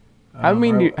last? How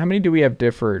many do we have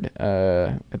differed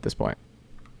at this point?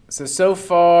 So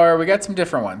far, we got some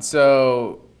different ones.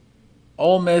 So,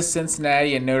 Ole Miss,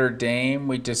 Cincinnati, and Notre Dame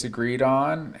we disagreed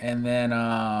on. And then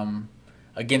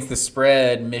against the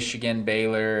spread, Michigan,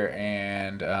 Baylor,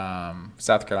 and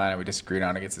South Carolina we disagreed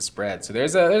on against the spread. So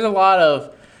there's a lot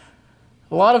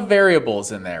of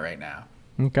variables in there right now.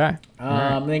 Okay.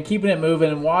 Then keeping it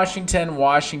moving,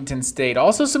 Washington State.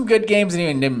 Also some good games that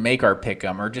even didn't make our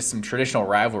pick'em, or just some traditional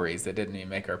rivalries that didn't even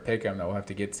make our pick'em that we'll have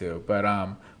to get to. But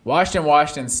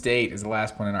Washington State is the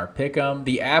last one in our pick'em.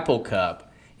 The Apple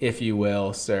Cup, if you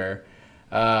will, sir.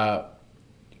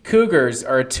 Cougars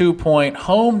are a 2-point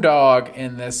home dog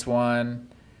in this one.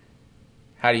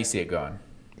 How do you see it going?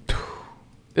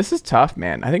 This is tough,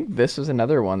 man. I think this was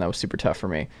another one that was super tough for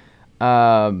me.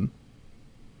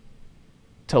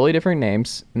 Totally different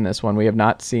names in this one. We have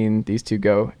not seen these two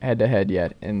go head-to-head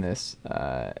yet in this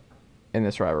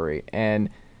rivalry. And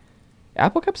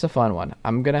Apple Cup's a fun one.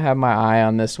 I'm going to have my eye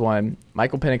on this one.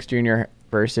 Michael Penix Jr.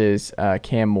 versus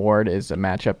Cam Ward is a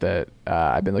matchup that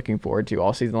I've been looking forward to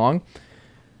all season long.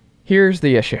 Here's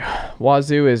the issue.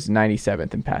 Wazoo is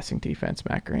 97th in passing defense,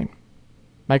 Matt Green.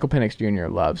 Michael Penix Jr.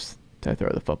 loves to throw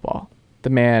the football. The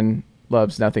man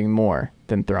loves nothing more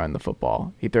than throwing the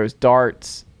football. He throws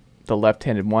darts, the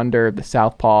left-handed wonder, the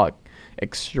southpaw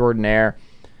extraordinaire.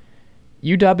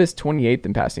 UW is 28th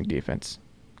in passing defense.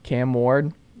 Cam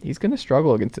Ward, he's going to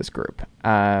struggle against this group.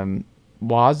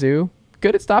 Wazoo,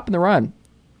 good at stopping the run.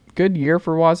 Good year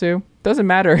for Wazoo. Doesn't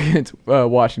matter against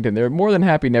Washington. They're more than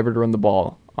happy never to run the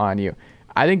ball on you.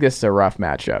 I think this is a rough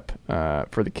matchup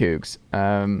for the Cougs.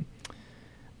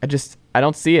 I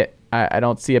don't see it. I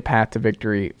don't see a path to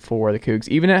victory for the Cougs,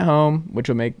 even at home, which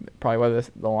will make probably why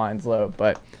the line's low.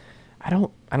 But I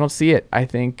don't see it. I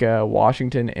think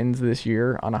Washington ends this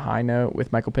year on a high note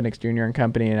with Michael Penix Jr. and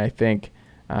company, and I think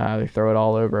they throw it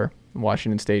all over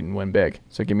Washington State and win big.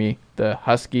 So give me the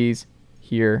Huskies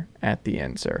here at the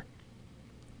end, sir.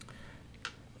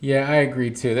 Yeah, I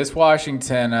agree too. This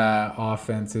Washington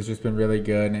offense has just been really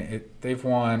good. And they've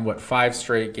won 5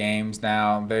 straight games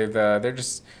now.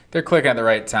 They're clicking at the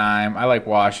right time. I like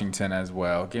Washington as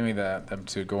well. Give me them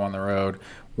to go on the road,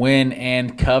 win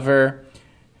and cover.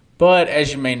 But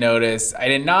as you may notice, I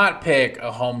did not pick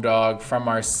a home dog from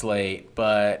our slate,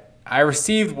 but I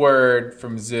received word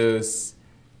from Zeus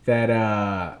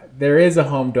that there is a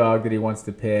home dog that he wants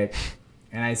to pick.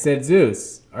 And I said,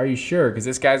 Zeus, are you sure? Because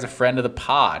this guy's a friend of the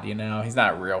pod, you know. He's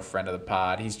not a real friend of the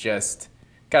pod. He's just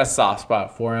got a soft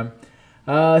spot for him.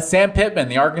 Sam Pittman,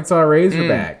 the Arkansas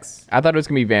Razorbacks. I thought it was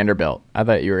going to be Vanderbilt. I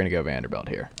thought you were going to go Vanderbilt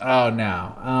here. Oh,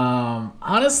 no.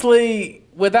 Honestly,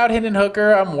 without Hendon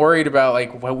Hooker, I'm worried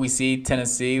about what we see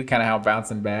Tennessee, kind of how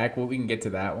bouncing back. Well, we can get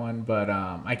to that one, but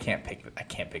I can't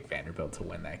pick Vanderbilt to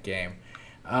win that game.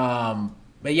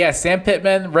 But yeah, Sam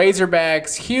Pittman,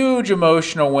 Razorbacks, huge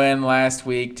emotional win last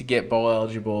week to get bowl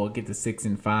eligible, get to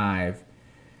 6-5.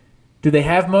 Do they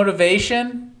have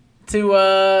motivation to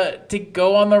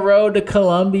go on the road to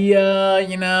Columbia,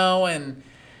 and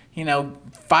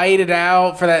fight it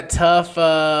out for that tough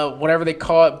whatever they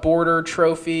call it, border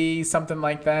trophy, something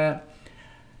like that?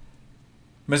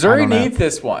 Missouri needs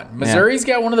this one. Missouri's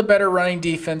got one of the better running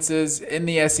defenses in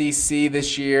the SEC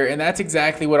this year, and that's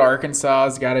exactly what Arkansas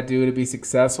has got to do to be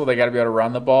successful. They got to be able to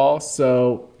run the ball.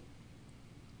 So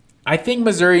I think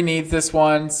Missouri needs this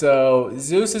one. So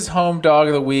Zeus's home dog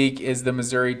of the week is the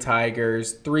Missouri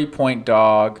Tigers, 3-point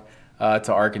dog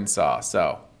to Arkansas.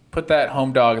 So put that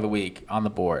home dog of the week on the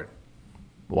board.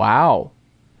 Wow.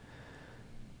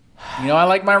 I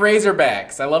like my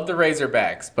Razorbacks. I love the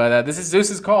Razorbacks, but this is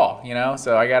Zeus's call,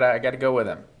 so I gotta go with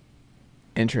him.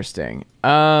 Interesting.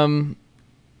 Yeah,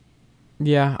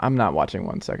 I'm not watching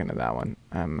 1 second of that one.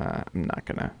 I'm not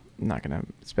gonna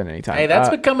spend any time. Hey, that's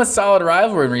become a solid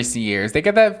rivalry in recent years. They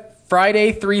got that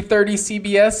Friday 3:30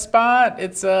 CBS spot.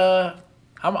 It's I'm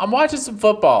watching some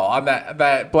football on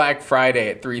that Black Friday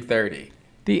at 3:30.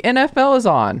 The NFL is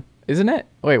on, isn't it?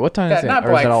 Wait, what time is it? Not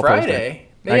Black Friday.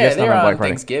 I guess they're on on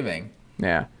Thanksgiving.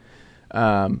 Yeah.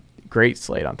 Great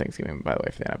slate on Thanksgiving, by the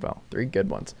way, for the NFL. 3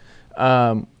 good ones.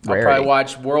 I'll probably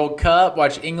watch World Cup,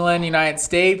 watch England, United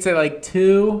States at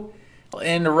 2,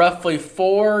 and roughly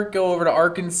 4. Go over to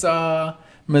Arkansas,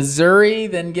 Missouri,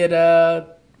 then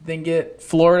get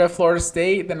Florida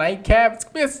State, the nightcap. It's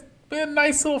gonna be a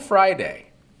nice little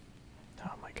Friday. Oh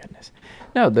my goodness.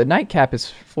 No, the nightcap is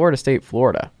Florida State,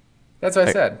 Florida. That's what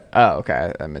I said. Oh,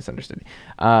 okay. I misunderstood.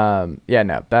 Yeah,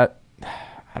 no, that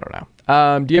I don't know.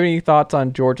 Do you have any thoughts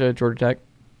on Georgia Tech?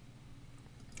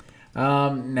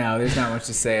 No, there's not much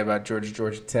to say about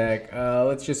Georgia Tech.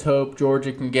 Let's just hope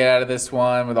Georgia can get out of this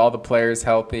one with all the players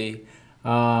healthy.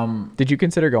 Did you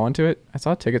consider going to it? I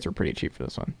saw tickets were pretty cheap for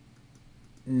this one.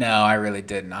 No, I really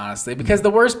didn't, honestly. Because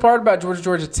the worst part about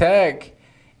Georgia Tech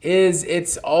is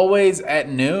it's always at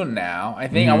noon now. I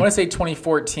think I want to say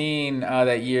 2014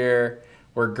 that year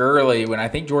where Gurley, when I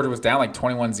think Georgia was down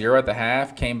 21-0 at the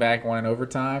half, came back, won in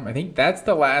overtime. I think that's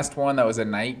the last one that was a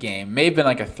night game. May have been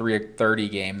a 3:30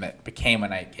 game that became a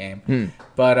night game.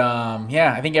 But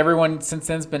yeah, I think everyone since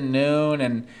then's been noon,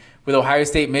 and with Ohio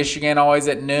State, Michigan always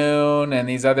at noon, and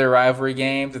these other rivalry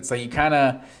games, it's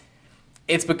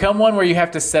it's become one where you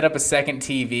have to set up a second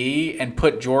TV and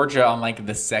put Georgia on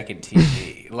the second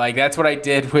TV. Like, that's what I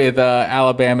did with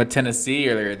Alabama, Tennessee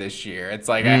earlier this year. It's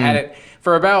like I had it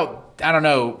for about, I don't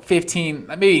know, 15,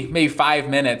 maybe 5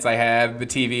 minutes. I had the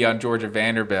TV on Georgia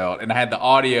Vanderbilt, and I had the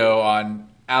audio on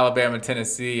Alabama,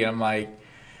 Tennessee. And I'm like,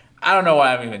 I don't know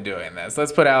why I'm even doing this.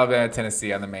 Let's put Alabama,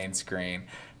 Tennessee on the main screen.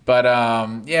 But,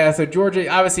 yeah, so Georgia,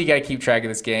 obviously you got to keep track of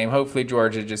this game. Hopefully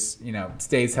Georgia just,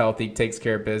 stays healthy, takes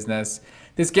care of business.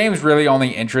 This game's really only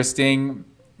interesting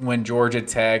when Georgia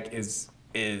Tech is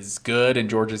good and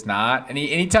Georgia's not.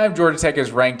 Anytime Georgia Tech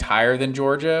is ranked higher than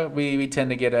Georgia, we tend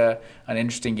to get an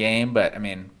interesting game. But, I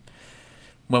mean,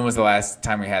 when was the last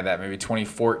time we had that? Maybe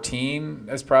 2014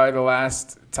 is probably the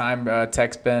last time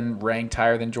Tech's been ranked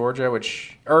higher than Georgia,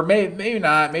 or maybe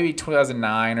not, maybe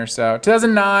 2009 or so.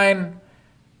 2009,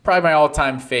 probably my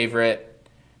all-time favorite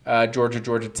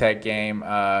Georgia Tech game.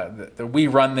 The We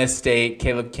Run This State,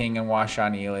 Caleb King and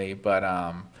Washawn Ely. But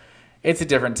it's a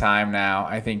different time now.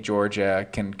 I think Georgia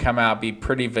can come out, be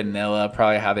pretty vanilla,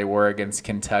 probably how they were against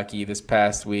Kentucky this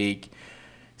past week,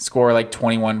 score like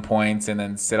 21 points and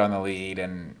then sit on the lead,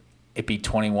 and it be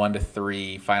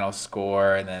 21-3 final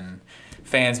score, and then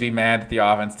fans be mad that the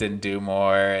offense didn't do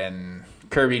more, and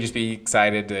Kirby just be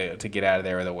excited to get out of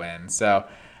there with a win. So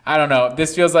I don't know.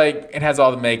 This feels like it has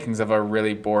all the makings of a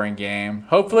really boring game.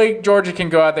 Hopefully Georgia can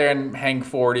go out there and hang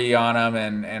 40 on them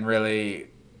and really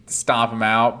stomp them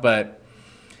out. But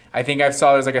I think I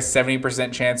saw there's like a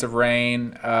 70% chance of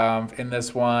rain in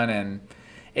this one, and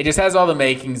it just has all the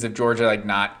makings of Georgia like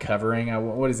not covering.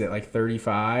 What is it, like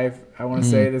 35? I want to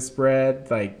say the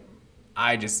spread. Like,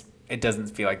 it doesn't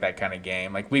feel like that kind of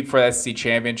game. Like week for the SEC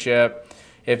championship,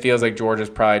 it feels like Georgia's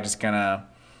probably just gonna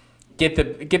get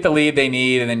the lead they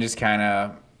need and then just kind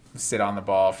of sit on the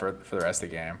ball for the rest of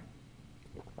the game.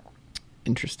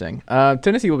 Interesting.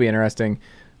 Tennessee will be interesting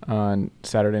on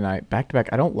Saturday night, back to back.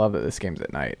 I don't love that this game's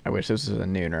at night. I wish this was a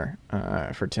nooner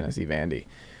for Tennessee Vandy.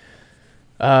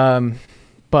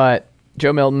 But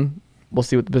Joe Milton, we'll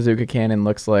see what the Bazooka Cannon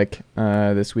looks like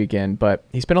this weekend. But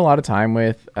he spent a lot of time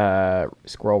with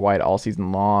Squirrel White all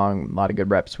season long. A lot of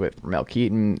good reps with Ramel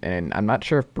Keaton. And I'm not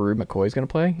sure if Baru McCoy's going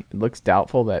to play. It looks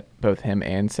doubtful that both him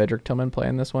and Cedric Tillman play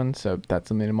in this one. So that's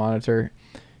something to monitor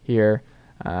here.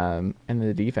 And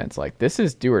the defense, like, this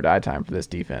is do or die time for this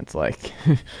defense. Like,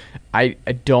 I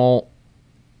don't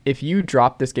 – if you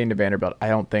drop this game to Vanderbilt, I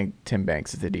don't think Tim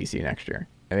Banks is the DC next year.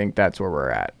 I think that's where we're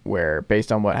at, where based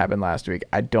on what happened last week,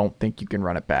 I don't think you can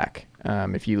run it back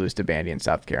if you lose to Vandy and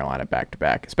South Carolina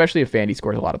back-to-back, especially if Vandy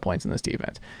scores a lot of points in this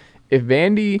defense. If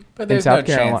Vandy But there's and no South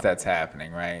Carolina, chance that's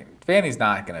happening, right? Vandy's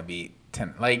not going to beat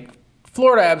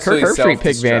Florida absolutely Kirk Herbstreit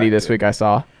picked Vandy this week, I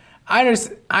saw.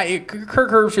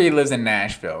 Kirk Herbstreit lives in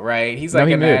Nashville, right? He's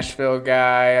like a Nashville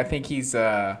guy. I think he's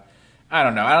I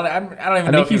don't know. I don't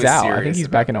even know if he's out. I think he's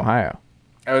back in Ohio.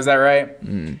 Oh, is that right?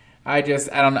 I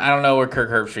don't know where Kirk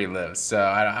Herbstreit lives, so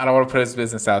I don't want to put his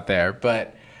business out there.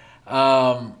 But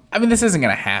I mean, this isn't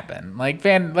going to happen.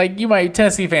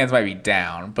 Tennessee fans might be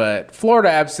down, but Florida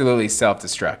absolutely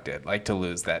self-destructed, like, to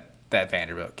lose that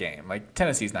Vanderbilt game. Like,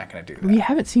 Tennessee's not going to do that. We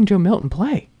haven't seen Joe Milton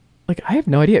play. Like, I have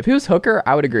no idea. If he was Hooker,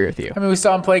 I would agree with you. I mean, we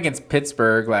saw him play against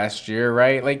Pittsburgh last year,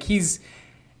 right? Like, this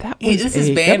is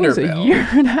Vanderbilt. That was a year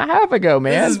and a half ago,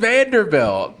 man. This is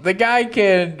Vanderbilt. The guy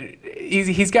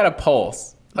he's got a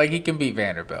pulse. Like, he can beat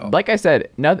Vanderbilt. Like I said,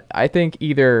 I think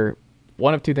either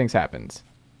one of two things happens.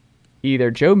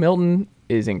 Either Joe Milton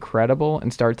is incredible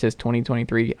and starts his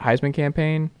 2023 Heisman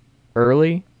campaign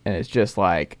early, and it's just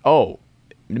like, oh,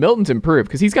 Milton's improved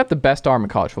because he's got the best arm in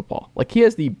college football. Like, he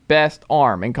has the best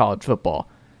arm in college football.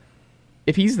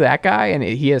 If he's that guy and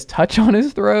he has touch on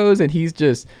his throws and he's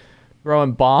just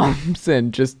throwing bombs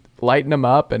and just lighting them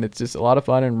up and it's just a lot of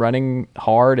fun and running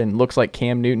hard and looks like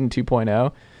Cam Newton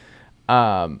 2.0,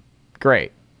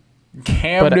 great.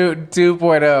 Newton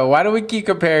 2.0. Why do we keep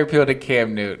comparing people to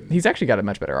Cam Newton? He's actually got a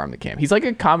much better arm than Cam. He's like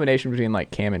a combination between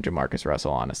like Cam and Jamarcus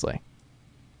Russell, honestly.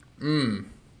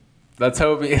 Let's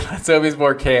hope he's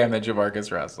more Cam than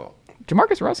Jamarcus Russell.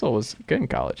 Jamarcus Russell was good in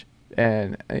college,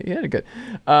 and he had a good.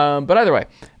 But either way,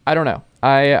 I don't know.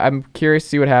 I'm curious to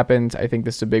see what happens. I think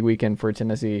this is a big weekend for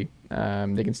Tennessee.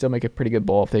 They can still make a pretty good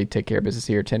bowl if they take care of business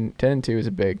here. 10-2 is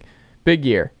a big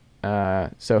year.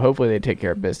 So hopefully they take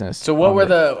care of business. So what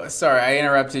were sorry, I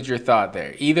interrupted your thought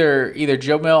there. Either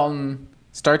Joe Milton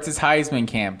starts his Heisman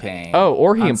campaign. Oh,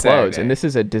 or he implodes, Saturday. and this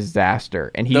is a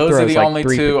disaster. And he those throws are the like only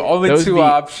three. two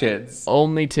options.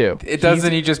 Only two. It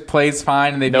doesn't. He just plays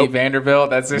fine, and they beat Vanderbilt.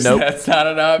 That's not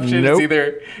an option. Nope.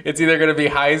 It's either going to be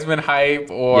Heisman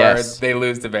hype or they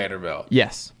lose to Vanderbilt.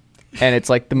 Yes, and it's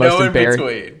like the most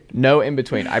embarrassing. No in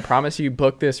between. I promise you.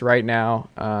 Book this right now.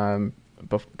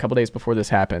 a couple days before this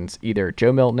happens, either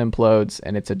Joe Milton implodes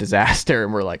and it's a disaster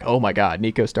and we're like, oh my God,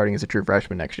 Nico's starting as a true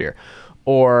freshman next year,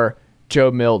 or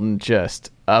Joe Milton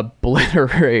just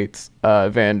obliterates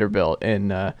Vanderbilt in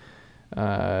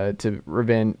to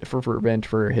revenge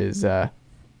for his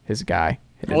guy.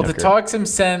 Well, to talk some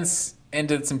sense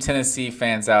into some Tennessee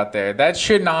fans out there, that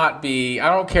should not be,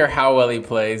 I don't care how well he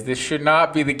plays, this should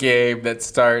not be the game that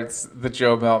starts the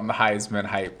Joe Milton Heisman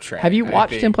hype train. Have you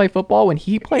watched him play football? When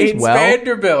he plays it's well?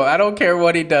 Vanderbilt. I don't care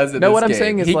what he does in this what game. I'm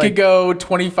saying is he like, could go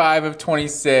 25 of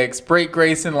 26, break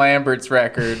Grayson Lambert's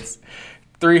records,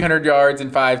 300 yards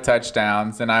and 5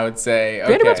 touchdowns, and I would say,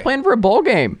 okay. Vanderbilt's playing for a bowl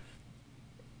game.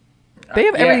 They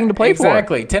have everything to play for.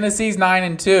 Exactly. Tennessee's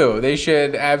 9-2. They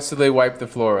should absolutely wipe the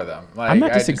floor with them. I'm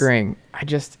not disagreeing.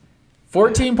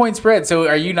 14-point spread. So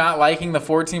are you not liking the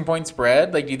 14-point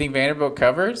spread? Like, do you think Vanderbilt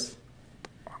covers?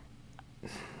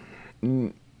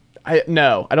 No,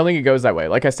 I don't think it goes that way.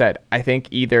 Like I said, I think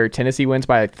either Tennessee wins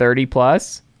by 30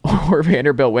 plus or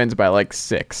Vanderbilt wins by like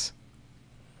 6.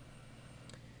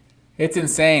 It's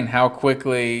insane how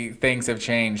quickly things have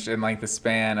changed in like the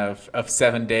span of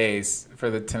 7 days for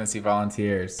the Tennessee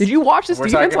Volunteers. Did you watch this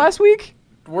defense last week?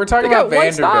 We're talking about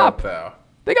Vanderbilt, though.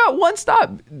 They got one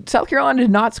stop. South Carolina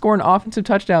did not score an offensive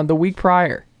touchdown the week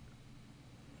prior.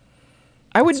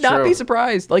 I would not be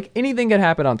surprised. Like, anything could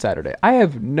happen on Saturday. I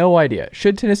have no idea.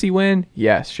 Should Tennessee win?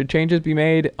 Yes. Should changes be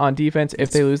made on defense if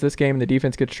they lose this game and the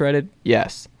defense gets shredded?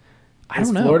 Yes. I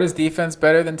don't know. Is Florida's defense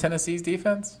better than Tennessee's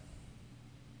defense?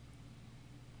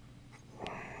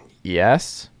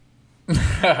 Yes.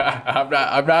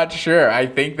 I'm not sure. I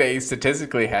think they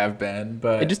statistically have been,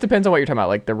 but it just depends on what you're talking about.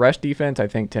 Like the rush defense, I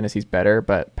think Tennessee's better,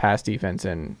 but pass defense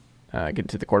and getting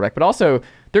to the quarterback. But also,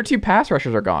 their 2 pass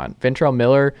rushers are gone. Ventrell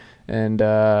Miller and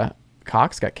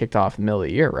Cox got kicked off in the middle of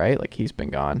the year, right? Like he's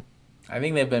been gone. I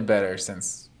think they've been better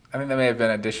since. I think they may have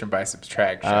been addition by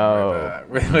subtraction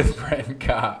with Brent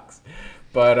Cox.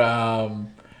 But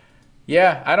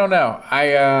yeah, I don't know.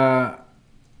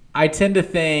 I tend to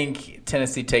think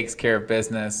Tennessee takes care of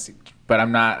business, but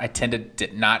I tend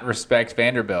to not respect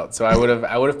Vanderbilt. So I would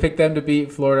have picked them to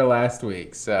beat Florida last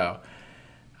week. So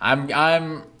I'm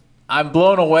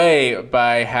blown away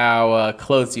by how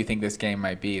close you think this game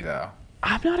might be, though.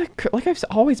 I'm not like I've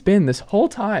always been this whole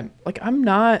time. Like I'm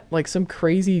not like some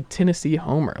crazy Tennessee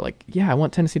homer. Like yeah, I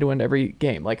want Tennessee to win every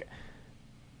game. Like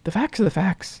the facts are the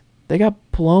facts. They got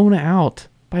blown out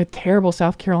by a terrible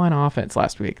South Carolina offense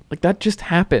last week. Like that just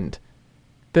happened.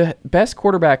 The best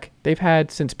quarterback they've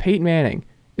had since Peyton Manning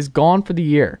is gone for the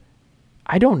year.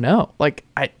 I don't know. Like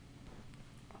I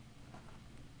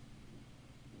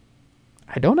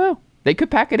don't know. They could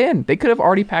pack it in. They could have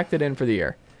already packed it in for the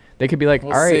year. They could be like, all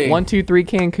right, 1, 2, 3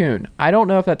 Cancun. I don't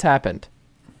know if that's happened.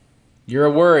 You're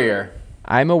a worrier.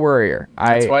 I'm a worrier.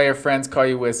 That's why your friends call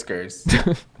you Whiskers.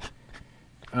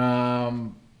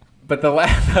 But the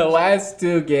last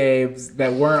 2 games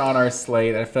that weren't on our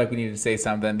slate, I feel like we needed to say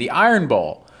something. The Iron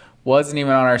Bowl wasn't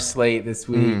even on our slate this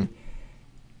week.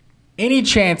 Any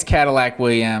chance Cadillac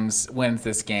Williams wins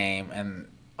this game and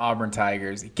Auburn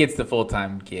Tigers gets the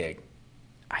full-time gig?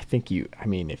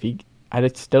 I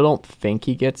still don't think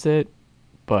he gets it,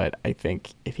 but I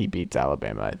think if he beats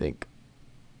Alabama,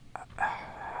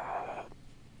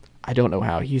 I don't know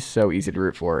how. He's so easy to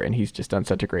root for, and he's just done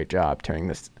such a great job turning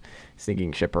this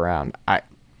sinking ship around. I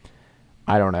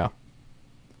don't know.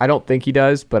 I don't think he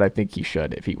does, but I think he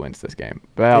should if he wins this game.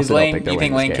 But I also don't think you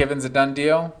think Lane Kiffin's a done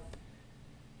deal?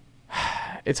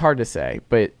 It's hard to say,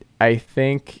 but I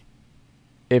think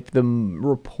if the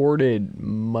reported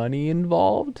money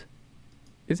involved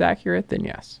is accurate, then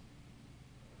yes.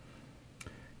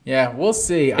 Yeah, we'll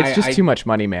see. It's just too much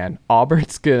money, man.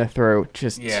 Auburn's going to throw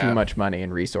just too much money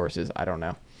and resources. I don't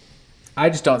know. I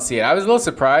just don't see it. I was a little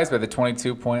surprised by the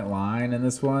 22-point line in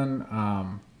this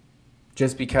one,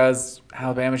 just because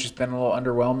Alabama's just been a little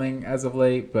underwhelming as of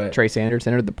late. But Trey Sanders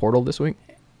entered the portal this week.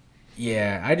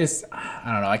 Yeah, I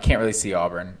don't know. I can't really see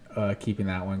Auburn keeping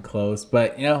that one close.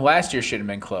 But, last year shouldn't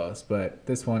have been close. But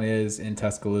this one is in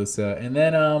Tuscaloosa. And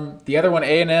then the other one,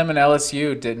 A&M and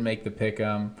LSU, didn't make the pick.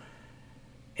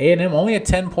 A&M only a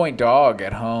 10-point dog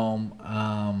at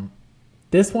home.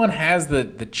 This one has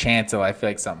the chance of, I feel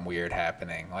like, something weird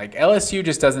happening. Like, LSU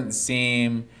just doesn't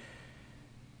seem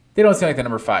 – they don't seem like the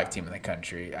number 5 team in the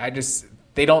country.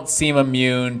 They don't seem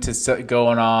immune to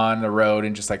going on the road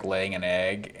and just like laying an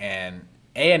egg. And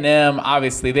A&M,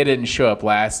 obviously, they didn't show up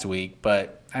last week.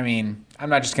 But, I mean, I'm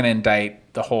not just going to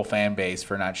indict the whole fan base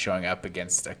for not showing up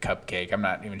against a cupcake. I'm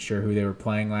not even sure who they were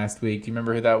playing last week. Do you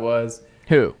remember who that was?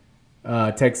 Who?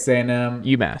 Texas A&M.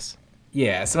 UMass.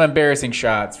 Yeah, some embarrassing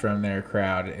shots from their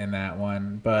crowd in that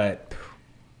one. But,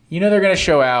 they're going to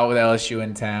show out with LSU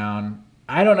in town.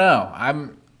 I don't know.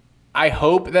 I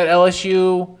hope that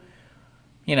LSU,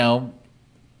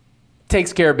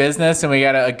 takes care of business and we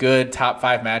got a good top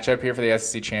 5 matchup here for the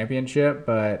SEC championship.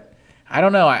 But I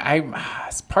don't know.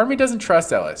 Part of me doesn't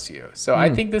trust LSU, so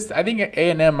I think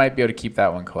A&M might be able to keep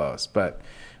that one close, but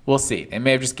we'll see. They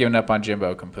may have just given up on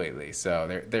Jimbo completely,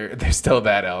 so there's still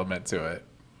that element to it.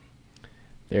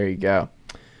 There you go.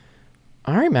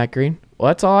 All right, Matt Green. Well,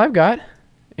 that's all I've got.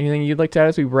 Anything you'd like to add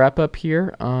as we wrap up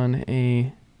here on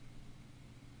a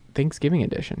Thanksgiving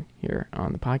edition here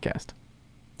on the podcast?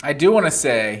 I do want to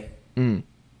say, in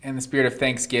the spirit of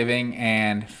Thanksgiving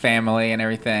and family and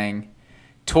everything,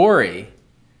 Tori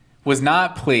was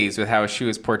not pleased with how she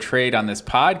was portrayed on this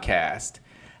podcast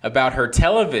about her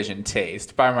television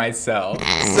taste by myself.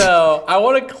 So I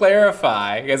want to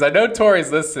clarify, because I know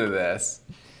Tori's listening to this.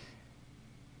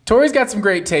 Tori's got some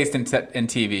great taste in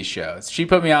TV shows. She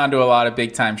put me on to a lot of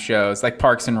big-time shows, like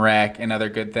Parks and Rec and other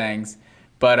good things.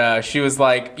 But she was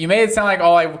like, you made it sound like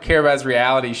all I care about is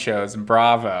reality shows and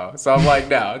Bravo. So I'm like,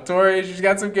 no, Tori, she's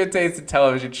got some good taste in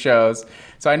television shows.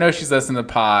 So I know she's listening to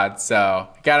the pod. So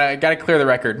gotta clear the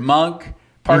record. Monk,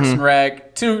 Parks and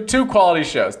Rec, two quality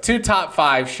shows, 2 top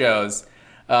 5 shows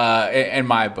in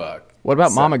my book. What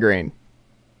about Mama Green?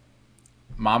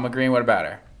 Mama Green, what about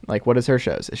her? Like, what is her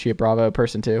shows? Is she a Bravo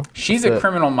person too? She's a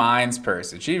Criminal Minds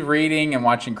person. She's reading and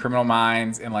watching Criminal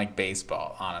Minds and like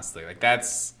baseball, honestly. Like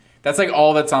that's like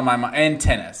all that's on my mind. And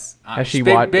tennis. Has she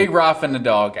big Rafa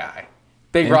Nadal guy.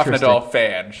 Big Rafa Nadal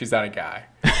fan. She's not a guy.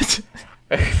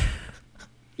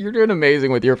 You're doing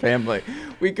amazing with your family.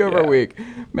 Week over week.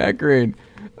 Matt Green.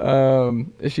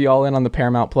 Is she all in on the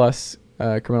Paramount Plus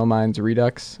Criminal Minds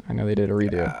Redux? I know they did a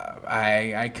redo.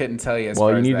 I couldn't tell you.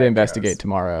 Well, you need to investigate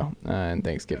tomorrow and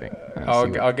Thanksgiving.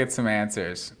 I'll get some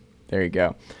answers. There you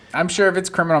go. I'm sure if it's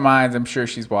Criminal Minds, I'm sure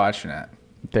she's watching it.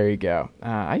 There you go.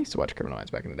 I used to watch Criminal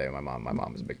Minds back in the day with my mom. My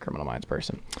mom was a big Criminal Minds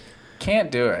person.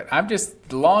 Can't do it. I'm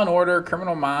just Law and Order,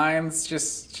 Criminal Minds,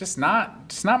 just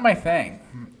not my thing.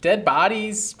 Dead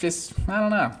bodies, I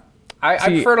don't know. I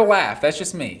prefer to laugh. That's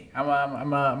just me.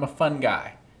 I'm a fun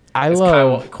guy. As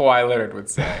Kawhi Leonard would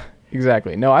say.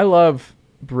 Exactly. No, I love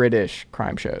British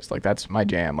crime shows. Like, that's my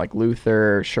jam. Like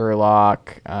Luther,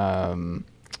 Sherlock,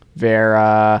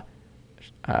 Vera,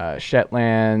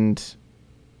 Shetland,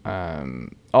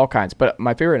 all kinds. But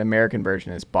my favorite American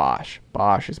version is Bosch.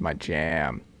 Bosch is my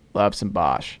jam. Love some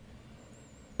Bosch.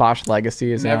 Bosch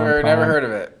Legacy is never heard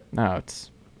of it. No,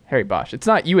 it's Harry Bosch. It's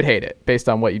not. You would hate it based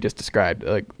on what you just described.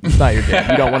 Like, it's not your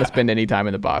jam. You don't want to spend any time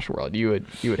in the Bosch world. You would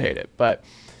hate it. But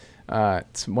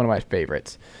it's one of my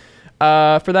favorites.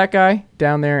 For that guy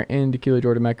down there in Tequila,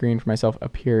 Georgia, Matt Green, for myself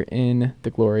up here in the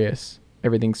glorious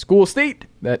Everything School State,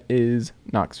 that is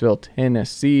Knoxville,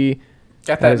 Tennessee.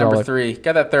 Got that number 3.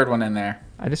 Got that third one in there.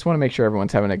 I just want to make sure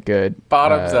everyone's having a good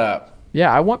bottoms up.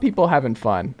 Yeah, I want people having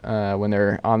fun when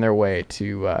they're on their way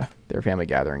to their family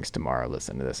gatherings tomorrow.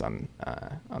 Listen to this on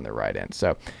their ride in.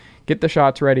 So get the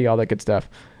shots ready, all that good stuff.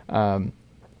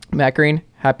 Matt Green,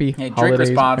 happy holidays. Drink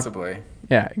responsibly.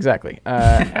 Yeah, exactly.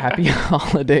 Happy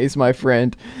holidays, my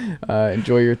friend.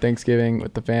 Enjoy your Thanksgiving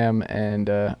with the fam, and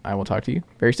I will talk to you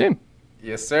very soon.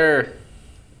 Yes, sir.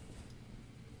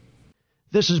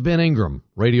 This has been Ingram,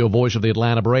 radio voice of the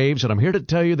Atlanta Braves, and I'm here to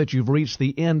tell you that you've reached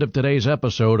the end of today's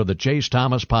episode of the Chase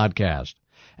Thomas Podcast.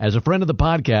 As a friend of the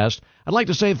podcast, I'd like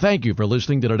to say thank you for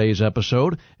listening to today's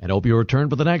episode and hope you return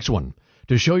for the next one.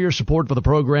 To show your support for the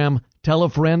program, tell a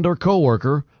friend or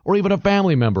coworker or even a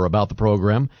family member about the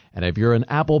program. And if you're an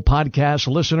Apple Podcast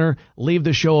listener, leave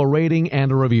the show a rating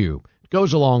and a review. It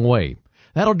goes a long way.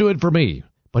 That'll do it for me.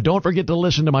 But don't forget to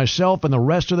listen to myself and the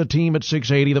rest of the team at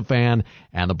 680 The Fan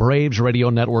and the Braves Radio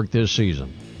Network this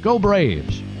season. Go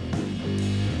Braves!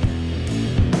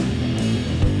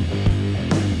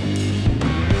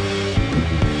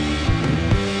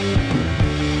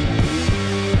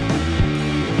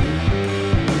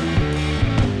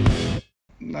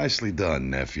 Nicely done,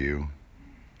 nephew.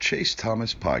 Chase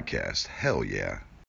Thomas Podcast. Hell yeah.